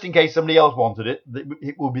 just in case somebody else wanted it,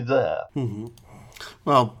 it will be there. Mm-hmm.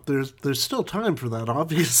 Well, there's still time for that,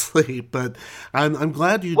 obviously, but I'm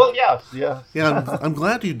glad you... Well, yes. Yeah, I'm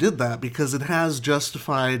glad you did that, because it has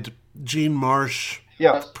justified Jean Marsh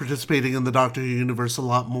participating in the Doctor Who universe a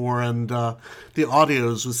lot more, and the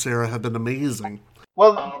audios with Sarah have been amazing.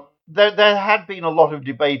 Well, there had been a lot of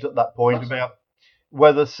debate at that point about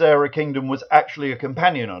whether Sarah Kingdom was actually a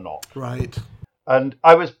companion or not. Right. And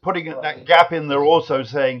I was putting that gap in there also,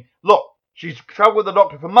 saying, look, she's traveled with the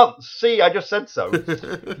Doctor for months. See, I just said so.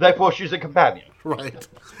 Therefore, she's a companion. Right.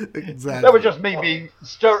 Exactly. That was just me being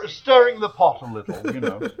stirring the pot a little,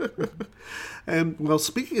 And, well,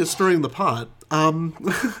 speaking of stirring the pot,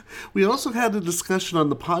 we also had a discussion on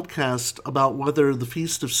the podcast about whether the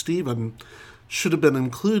Feast of Stephen should have been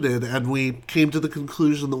included, and we came to the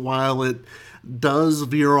conclusion that while it does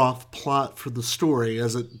veer off plot for the story,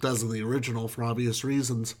 as it does in the original for obvious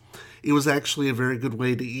reasons, it was actually a very good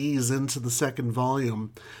way to ease into the second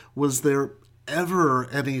volume. Was there ever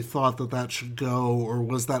any thought that should go, or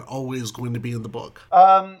was that always going to be in the book?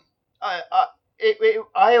 I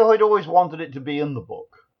had always wanted it to be in the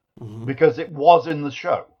book, because it was in the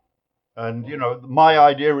show. And, my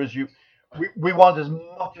idea is we want as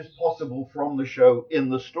much as possible from the show in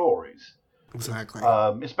the stories. Exactly.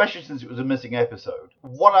 Especially since it was a missing episode.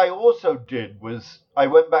 What I also did was I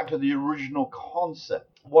went back to the original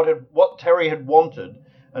concept. What Terry had wanted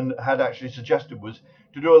and had actually suggested was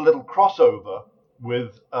to do a little crossover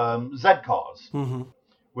with Z-Cars,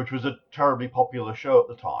 which was a terribly popular show at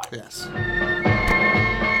the time. Yes.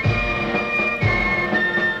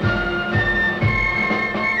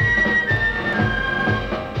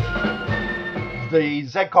 The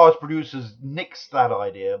Z-Cars producers nixed that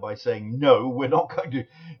idea by saying, no, we're not going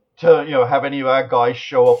to have any of our guys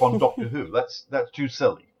show up on Doctor Who. That's too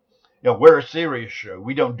silly. We're a serious show.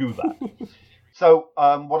 We don't do that. So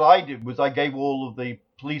what I did was I gave all of the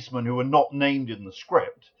policemen who were not named in the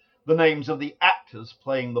script the names of the actors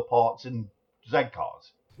playing the parts in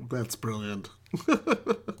Z-Cars. That's brilliant.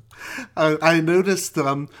 I noticed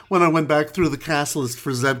when I went back through the cast list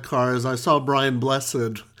for Z-Cars, I saw Brian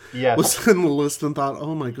Blessed was in the list and thought,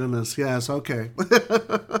 oh my goodness, yes, okay.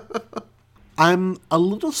 I'm a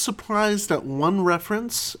little surprised at one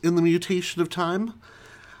reference in The Mutation of Time.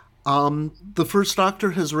 The First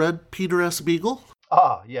Doctor has read Peter S. Beagle.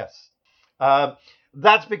 Ah, yes.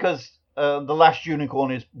 That's because The Last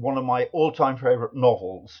Unicorn is one of my all-time favorite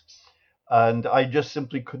novels. And I just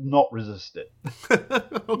simply could not resist it.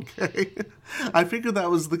 Okay. I figured that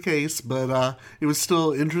was the case, but it was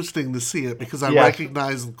still interesting to see it because I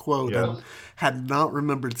recognized the quote and had not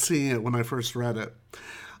remembered seeing it when I first read it.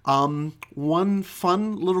 One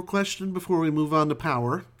fun little question before we move on to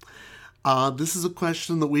Power. This is a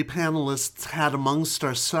question that we panelists had amongst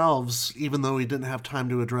ourselves, even though we didn't have time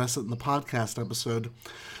to address it in the podcast episode.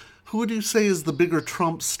 Who would you say is the bigger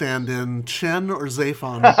Trump stand-in, Chen or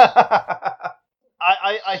Zaphon?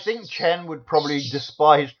 I think Chen would probably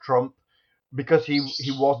despise Trump because he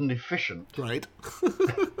wasn't efficient. Right.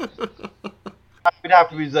 It would have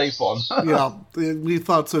to be Zaphon. Yeah, we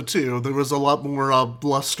thought so too. There was a lot more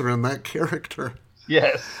bluster in that character.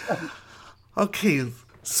 Yes. Okay,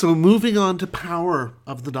 so moving on to Power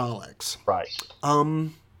of the Daleks. Right.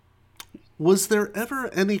 Was there ever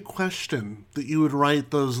any question that you would write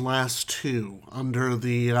those last two under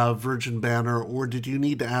the Virgin banner, or did you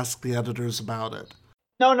need to ask the editors about it?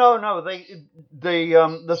 No.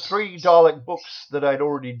 The three Dalek books that I'd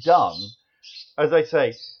already done, as I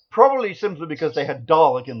say, probably simply because they had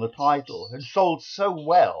Dalek in the title, had sold so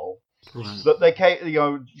well that they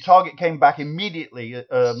came, Target came back immediately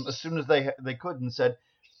as soon as they could and said,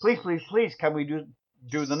 please, can we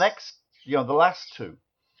do the next, the last two?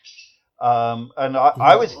 And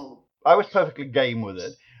I was perfectly game with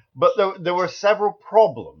it, but there were several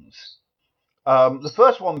problems. The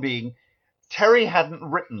first one being Terry hadn't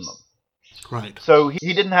written them, right? So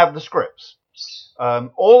he didn't have the scripts.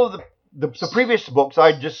 All of the previous books,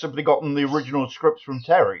 I'd just simply gotten the original scripts from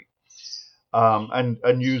Terry,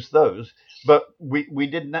 and used those. But we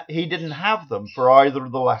didn't. He didn't have them for either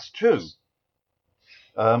of the last two,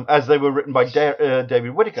 as they were written by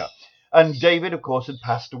David Whitaker. And David, of course, had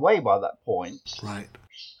passed away by that point. Right.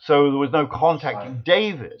 So there was no contacting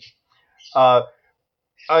David. The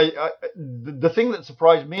thing that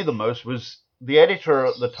surprised me the most was the editor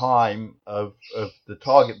at the time of the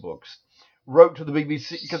Target books wrote to the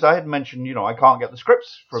BBC, because I had mentioned, I can't get the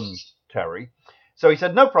scripts from Terry. So he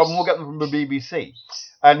said, no problem, we'll get them from the BBC.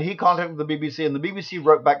 And he contacted the BBC, and the BBC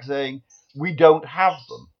wrote back saying, we don't have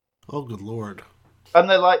them. Oh, good Lord. And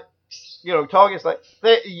they're like, Target's like,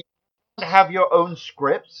 you have your own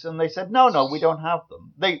scripts? And they said, no, we don't have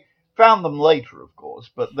them. They found them later, of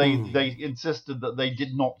course, but they insisted that they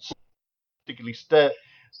did not particularly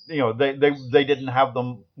they didn't have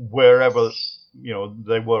them wherever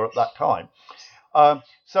they were at that time.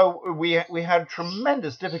 So we had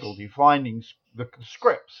tremendous difficulty finding the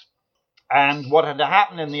scripts. And what had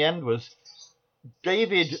happened in the end was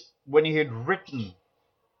David, when he had written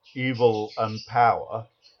Evil and Power,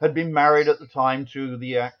 had been married at the time to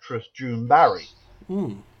the actress June Barry,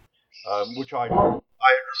 which I remembered.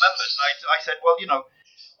 And I said, well,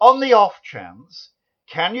 on the off chance,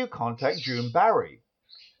 can you contact June Barry?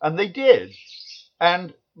 And they did.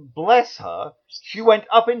 And bless her, she went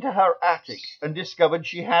up into her attic and discovered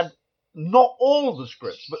she had not all the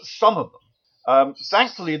scripts, but some of them.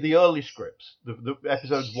 Thankfully, the early scripts, the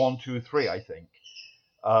episodes 1, 2, 3, I think.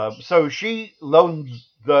 So she loaned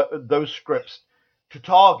those scripts to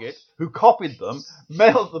Target, who copied them,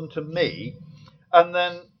 mailed them to me, and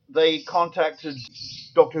then they contacted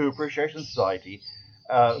Doctor Who Appreciation Society,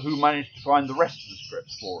 who managed to find the rest of the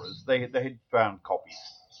scripts for us. They had found copies.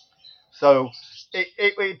 So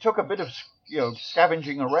it took a bit of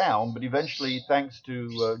scavenging around, but eventually, thanks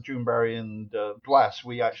to June Barry and Dwas,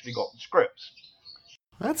 we actually got the scripts.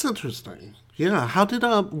 That's interesting. Yeah,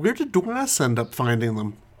 where did Dwas end up finding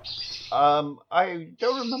them? I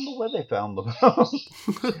don't remember where they found them.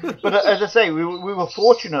 But as I say, we were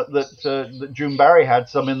fortunate that June Barry had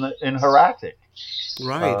some in her attic.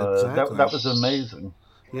 Right, exactly. That was amazing.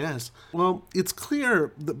 Yes. Well, it's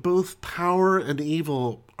clear that both Power and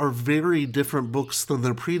Evil are very different books than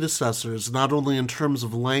their predecessors, not only in terms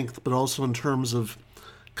of length, but also in terms of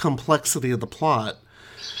complexity of the plot.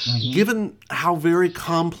 Mm-hmm. Given how very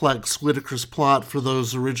complex Whitaker's plot for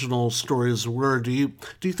those original stories were, do you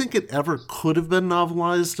think it ever could have been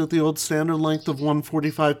novelized at the old standard length of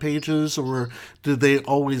 145 pages, or did they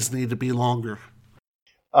always need to be longer?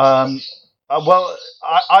 Well,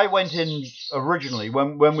 I went in originally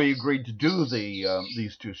when we agreed to do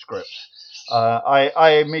these two scripts.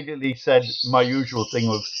 I immediately said my usual thing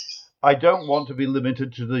of, I don't want to be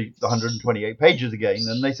limited to the 128 pages again.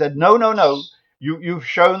 And they said, no. You've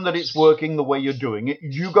shown that it's working the way you're doing it.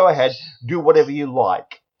 You go ahead, do whatever you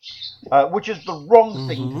like. Which is the wrong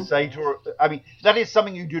thing to say to that is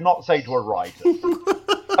something you do not say to a writer.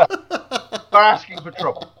 They're asking for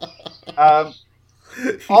trouble.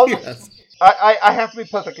 Yes. I have to be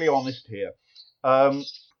perfectly honest here.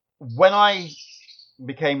 When I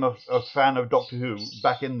became a fan of Doctor Who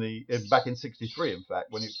back in '63, in fact,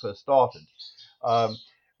 when it first started,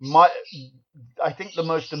 I think the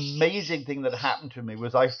most amazing thing that happened to me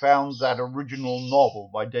was I found that original novel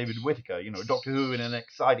by David Whitaker, Doctor Who in an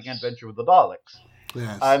Exciting Adventure with the Daleks.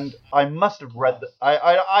 Yes. And I must have read that.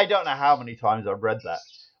 I don't know how many times I've read that.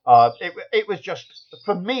 It was just,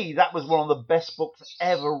 for me, that was one of the best books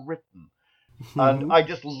ever written. And I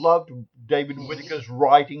just loved David Whitaker's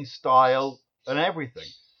writing style and everything.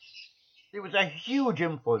 It was a huge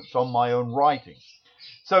influence on my own writing.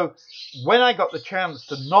 So when I got the chance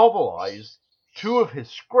to novelize two of his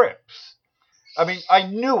scripts, I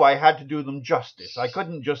knew I had to do them justice. I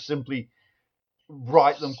couldn't just simply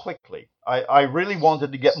write them quickly. I really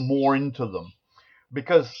wanted to get more into them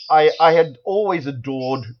because I had always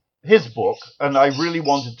adored his book, and I really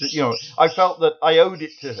wanted to, I felt that I owed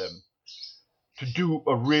it to him to do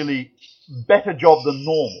a really better job than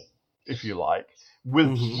normal, if you like,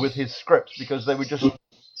 with his scripts, because they were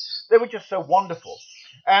just so wonderful.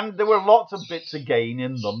 And there were lots of bits again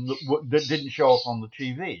in them that didn't show up on the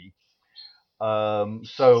TV.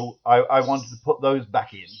 So I wanted to put those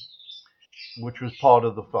back in, which was part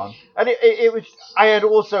of the fun. And it was. I had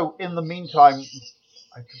also, in the meantime,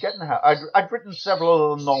 I forget how I'd written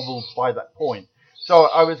several other novels by that point, so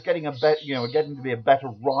I was getting getting to be a better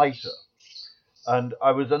writer, and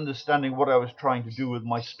I was understanding what I was trying to do with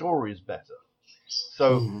my stories better.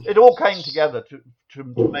 So it all came together to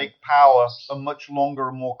make Power a much longer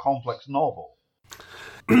and more complex novel.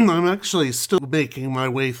 I'm actually still making my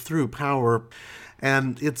way through Power,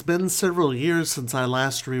 and it's been several years since I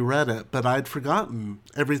last reread it, but I'd forgotten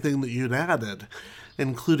everything that you'd added,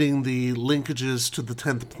 including the linkages to the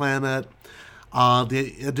 10th Planet,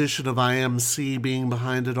 the addition of IMC being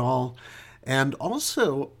behind it all, and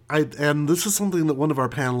also, and this is something that one of our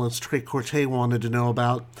panelists, Trey Corte, wanted to know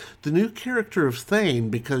about, the new character of Thane,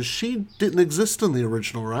 because she didn't exist in the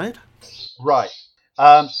original, right? Right.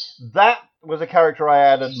 That was a character I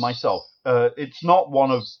added myself. It's not one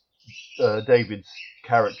of David's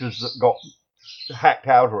characters that got hacked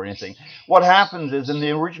out or anything. What happens is, in the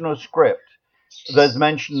original script, there's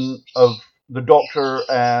mention of the Doctor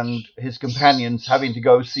and his companions having to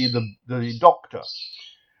go see the Doctor,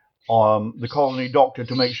 the colony doctor,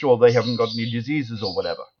 to make sure they haven't got any diseases or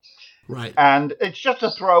whatever. Right. And it's just a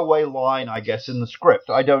throwaway line, I guess, in the script.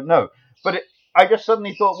 I don't know. But I just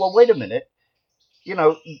suddenly thought, well, wait a minute.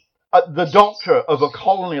 The doctor of a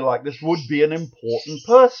colony like this would be an important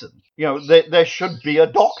person. There should be a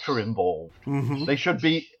doctor involved. Mm-hmm. They should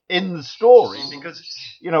be in the story, because,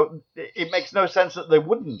 it makes no sense that they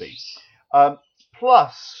wouldn't be.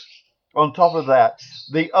 Plus, on top of that,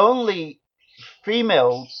 the only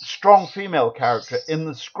strong female character in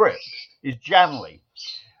the script is Janley.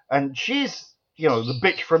 And she's, the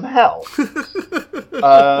bitch from hell.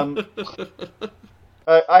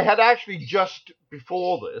 I had actually, just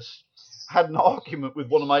before this, had an argument with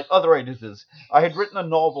one of my other editors. I had written a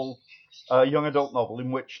novel, a young adult novel,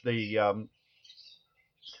 in which the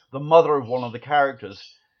mother of one of the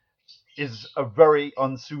characters is a very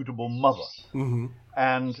unsuitable mother. Mm-hmm.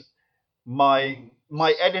 And my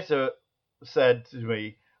editor said to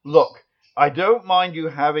me, look, I don't mind you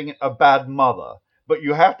having a bad mother, but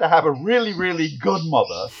you have to have a really, really good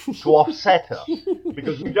mother to offset her,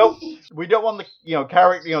 because we don't want the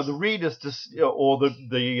character, the readers to, or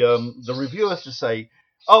the reviewers to say,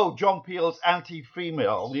 oh, John Peel's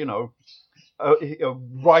anti-female,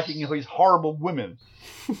 writing his horrible women.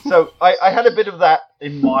 So I had a bit of that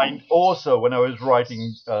in mind also when I was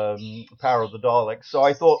writing Power of the Daleks. So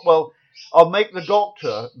I thought, well, I'll make the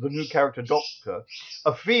Doctor, the new character Doctor,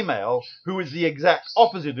 a female who is the exact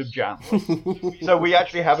opposite of Janley. So we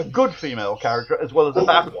actually have a good female character as well as a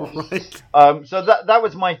bad one. Right. So that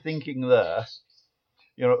was my thinking there.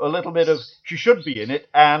 A little bit of she should be in it,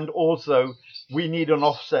 and also we need an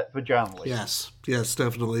offset for Janley. Yes,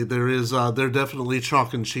 definitely. They're definitely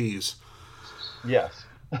chalk and cheese. Yes.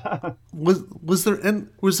 Was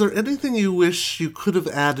there anything you wish you could have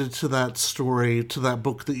added to that story, to that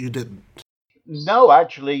book, that you didn't? No,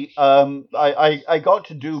 actually, I got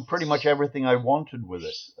to do pretty much everything I wanted with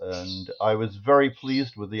it, and I was very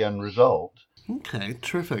pleased with the end result. Okay,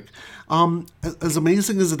 terrific. As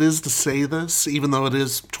amazing as it is to say this, even though it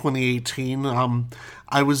is 2018,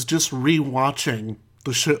 I was just re-watching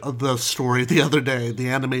the story the other day, the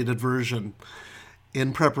animated version,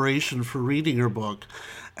 in preparation for reading your book.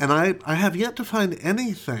 And I have yet to find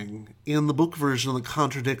anything in the book version that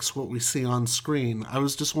contradicts what we see on screen. I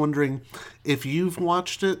was just wondering if you've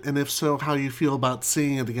watched it, and if so, how you feel about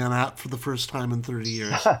seeing it again for the first time in 30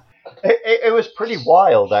 years. It was pretty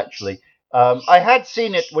wild, actually. I had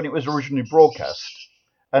seen it when it was originally broadcast,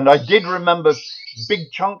 and I did remember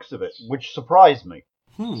big chunks of it, which surprised me.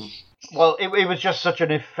 Well, it was just such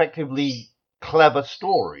an effectively clever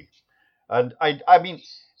story. And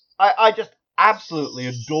I just absolutely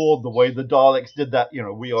adored the way the Daleks did that,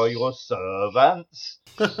 we are your servants.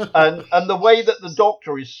 and the way that the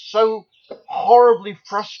Doctor is so horribly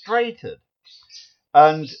frustrated.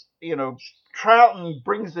 And, Troughton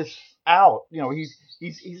brings this out,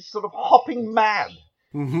 he's sort of hopping mad.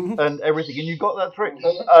 Mm-hmm. And everything. And you got that through.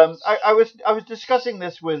 I was discussing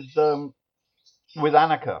this with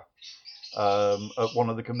Annika. At one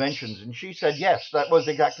of the conventions, and she said yes, that was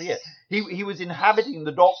exactly it. He was inhabiting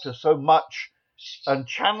the Doctor so much and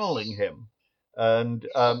channeling him, and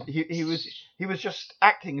he was just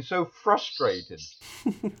acting so frustrated.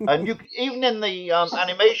 And even in the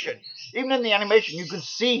animation, you could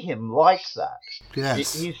see him like that.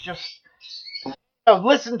 Yes, he's just Oh,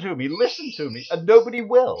 listen to me, and nobody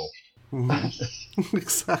will.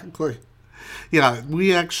 Exactly. Yeah,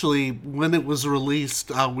 we actually, when it was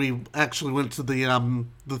released, we actually went to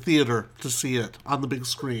the theater to see it on the big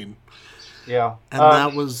screen. Yeah. And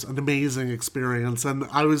that was an amazing experience. And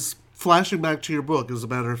I was flashing back to your book, as a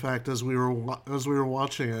matter of fact, as we were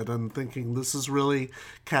watching it, and thinking, this has really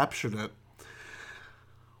captured it.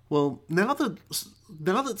 Well, now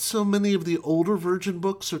that so many of the older Virgin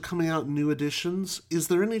books are coming out in new editions, is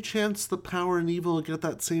there any chance that Power and Evil will get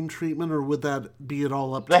that same treatment, or would that be it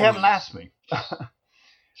all up to They haven't asked me.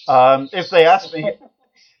 If they asked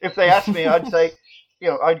me, I'd say,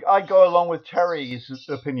 I'd go along with Terry's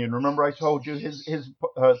opinion. Remember, I told you his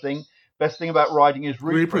thing. Best thing about writing is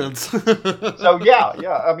reprints. So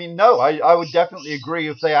yeah. I mean, no, I would definitely agree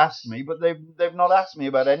if they asked me, but they've not asked me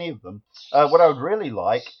about any of them. What I would really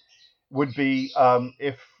like would be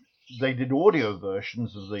if they did audio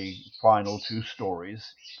versions of the final two stories.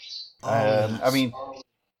 I mean,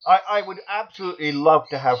 I would absolutely love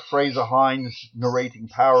to have Fraser Hines narrating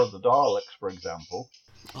Power of the Daleks, for example,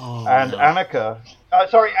 and Annika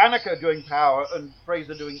doing Power and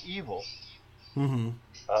Fraser doing Evil. Mm-hmm.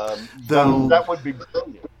 That would be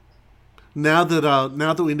brilliant. Now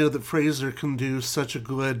that we know that Fraser can do such a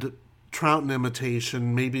good Troughton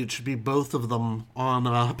imitation, maybe it should be both of them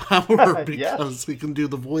on Power because he can do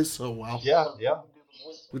the voice so well. Yeah.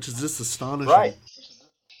 Which is just astonishing. Right.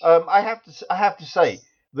 I have to say,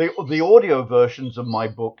 the audio versions of my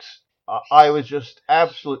books, I was just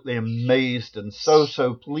absolutely amazed and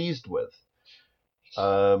so pleased with.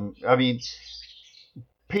 I mean,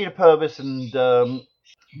 Peter Purvis and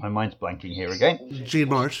my mind's blanking here again. Gene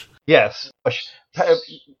Marsh. Yes,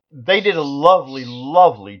 they did a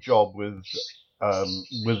lovely job with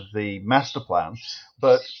the master plan,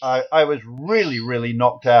 but I was really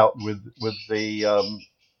knocked out with the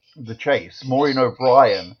chase. Maureen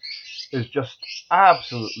O'Brien is just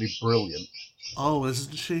absolutely brilliant. Oh,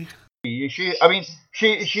 isn't she? She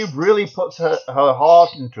really puts her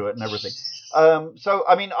heart into it and everything. So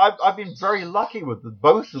I mean, I've been very lucky with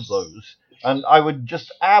both of those, and I would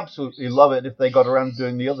just absolutely love it if they got around to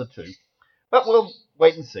doing the other two. But we'll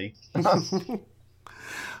wait and see.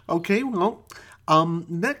 Okay, well,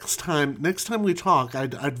 next time we talk,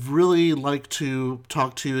 I'd really like to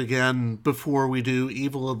talk to you again before we do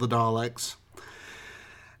Evil of the Daleks.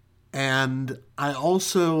 And I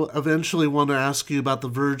also eventually want to ask you about the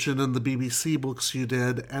Virgin and the BBC books you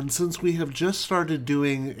did. And since we have just started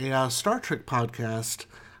doing a Star Trek podcast,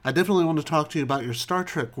 I definitely want to talk to you about your Star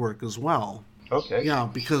Trek work as well. Okay. Yeah,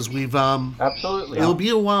 because we've... Absolutely. It'll be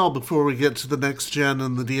a while before we get to the Next Gen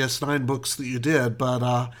and the DS9 books that you did,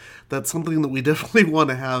 but that's something that we definitely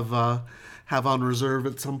want to have on reserve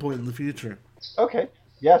at some point in the future. Okay.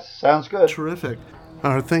 Yes, sounds good. Terrific.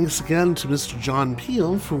 Our thanks again to Mr. John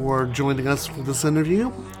Peel for joining us for this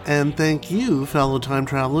interview, and thank you, fellow time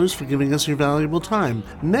travelers, for giving us your valuable time.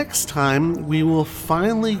 Next time, we will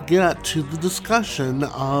finally get to the discussion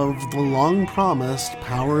of the long-promised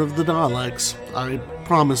Power of the Daleks. I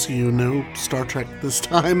promise you, no Star Trek this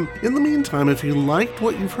time. In the meantime, if you liked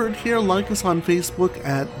what you've heard here, like us on Facebook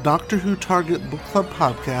at Doctor Who Target Book Club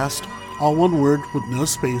Podcast, all one word with no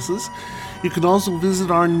spaces. You can also visit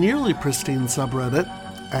our nearly pristine subreddit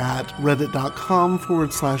at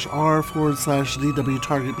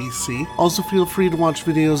reddit.com/r/DWTargetBC. Also feel free to watch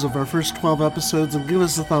videos of our first 12 episodes and give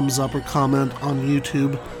us a thumbs up or comment on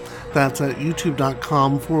YouTube. That's at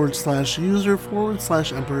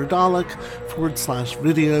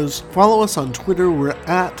youtube.com/user/EmperorDalek/videos. Follow us on Twitter, we're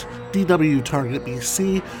at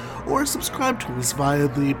DWTargetBC, or subscribe to us via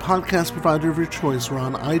the podcast provider of your choice. We're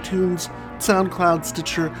on iTunes, SoundCloud,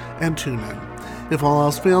 Stitcher, and TuneIn. If all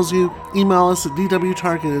else fails you, email us at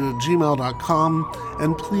dwtargeted@gmail.com,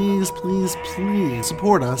 and please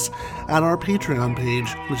support us at our Patreon page,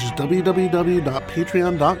 which is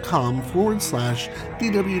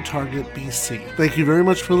www.patreon.com/DWTargetBC. Thank you very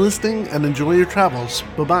much for listening, and enjoy your travels.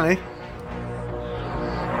 Bye-bye.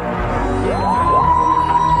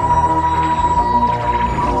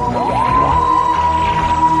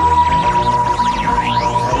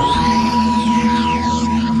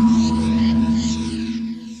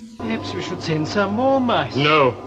 Perhaps we should send some more mice. No.